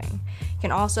doing. You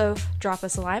can also drop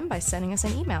us a line by sending us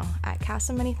an email at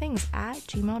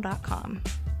castofmanythings@gmail.com.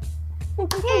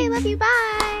 Okay, love you.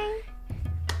 Bye.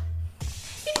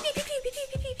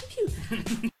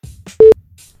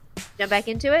 Jump back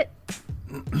into it.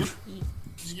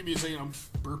 Just give me a second. I'm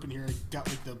burping here. I got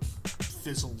like the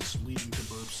fizzles leading to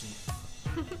burps.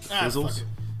 And... Fizzles? fuck it.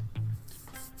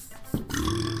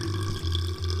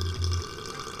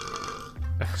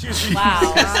 Excuse me.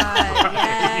 Wow.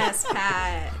 Yes,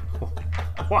 Pat.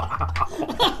 Wow.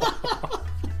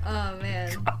 Oh,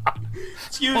 man.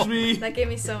 Excuse me. That gave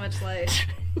me so much life.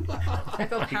 I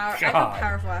feel God.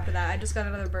 powerful after that. I just got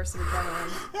another burst of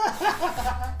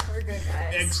adrenaline. We're good,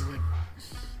 guys. Excellent.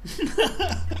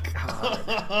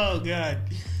 Oh god.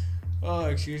 Oh,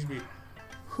 excuse me.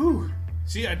 Whew.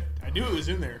 See, I knew it was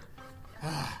in there.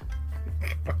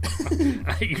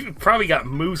 You probably got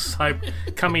moose hype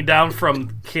coming down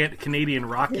from Canadian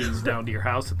Rockies down to your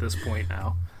house at this point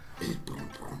now.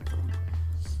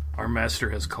 Our master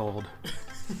has called.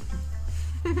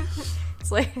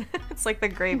 It's like the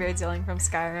graveyards yelling from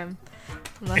Skyrim.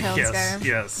 From the hill in Yes, Skyrim.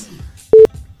 yes.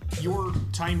 Your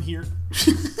time here.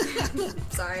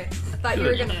 Sorry. I thought you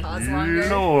were gonna pause longer.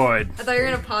 Lord. I thought you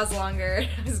were gonna pause longer. I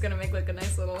was gonna make like a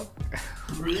nice little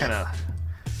Kind of.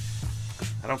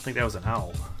 I don't think that was an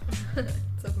owl.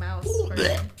 it's a mouse.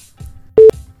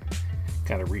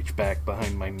 Kind of reach back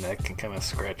behind my neck and kind of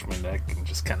scratch my neck and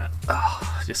just kind of,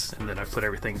 and then I put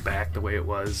everything back the way it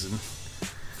was and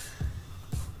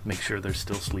make sure they're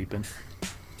still sleeping.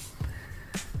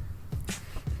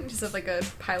 You just have like a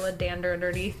pile of dander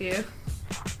underneath you.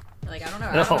 You're like, I don't know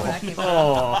where that came from.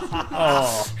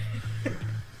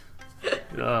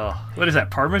 Oh, what is that,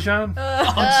 Parmesan?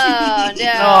 Oh,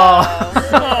 no.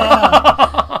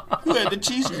 Who had the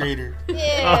cheese grater? Ew.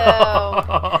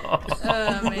 Oh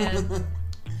man.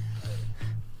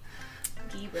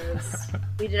 Gross.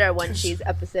 We did our one cheese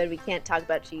episode. We can't talk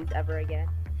about cheese ever again.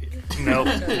 Nope.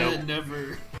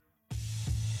 Never.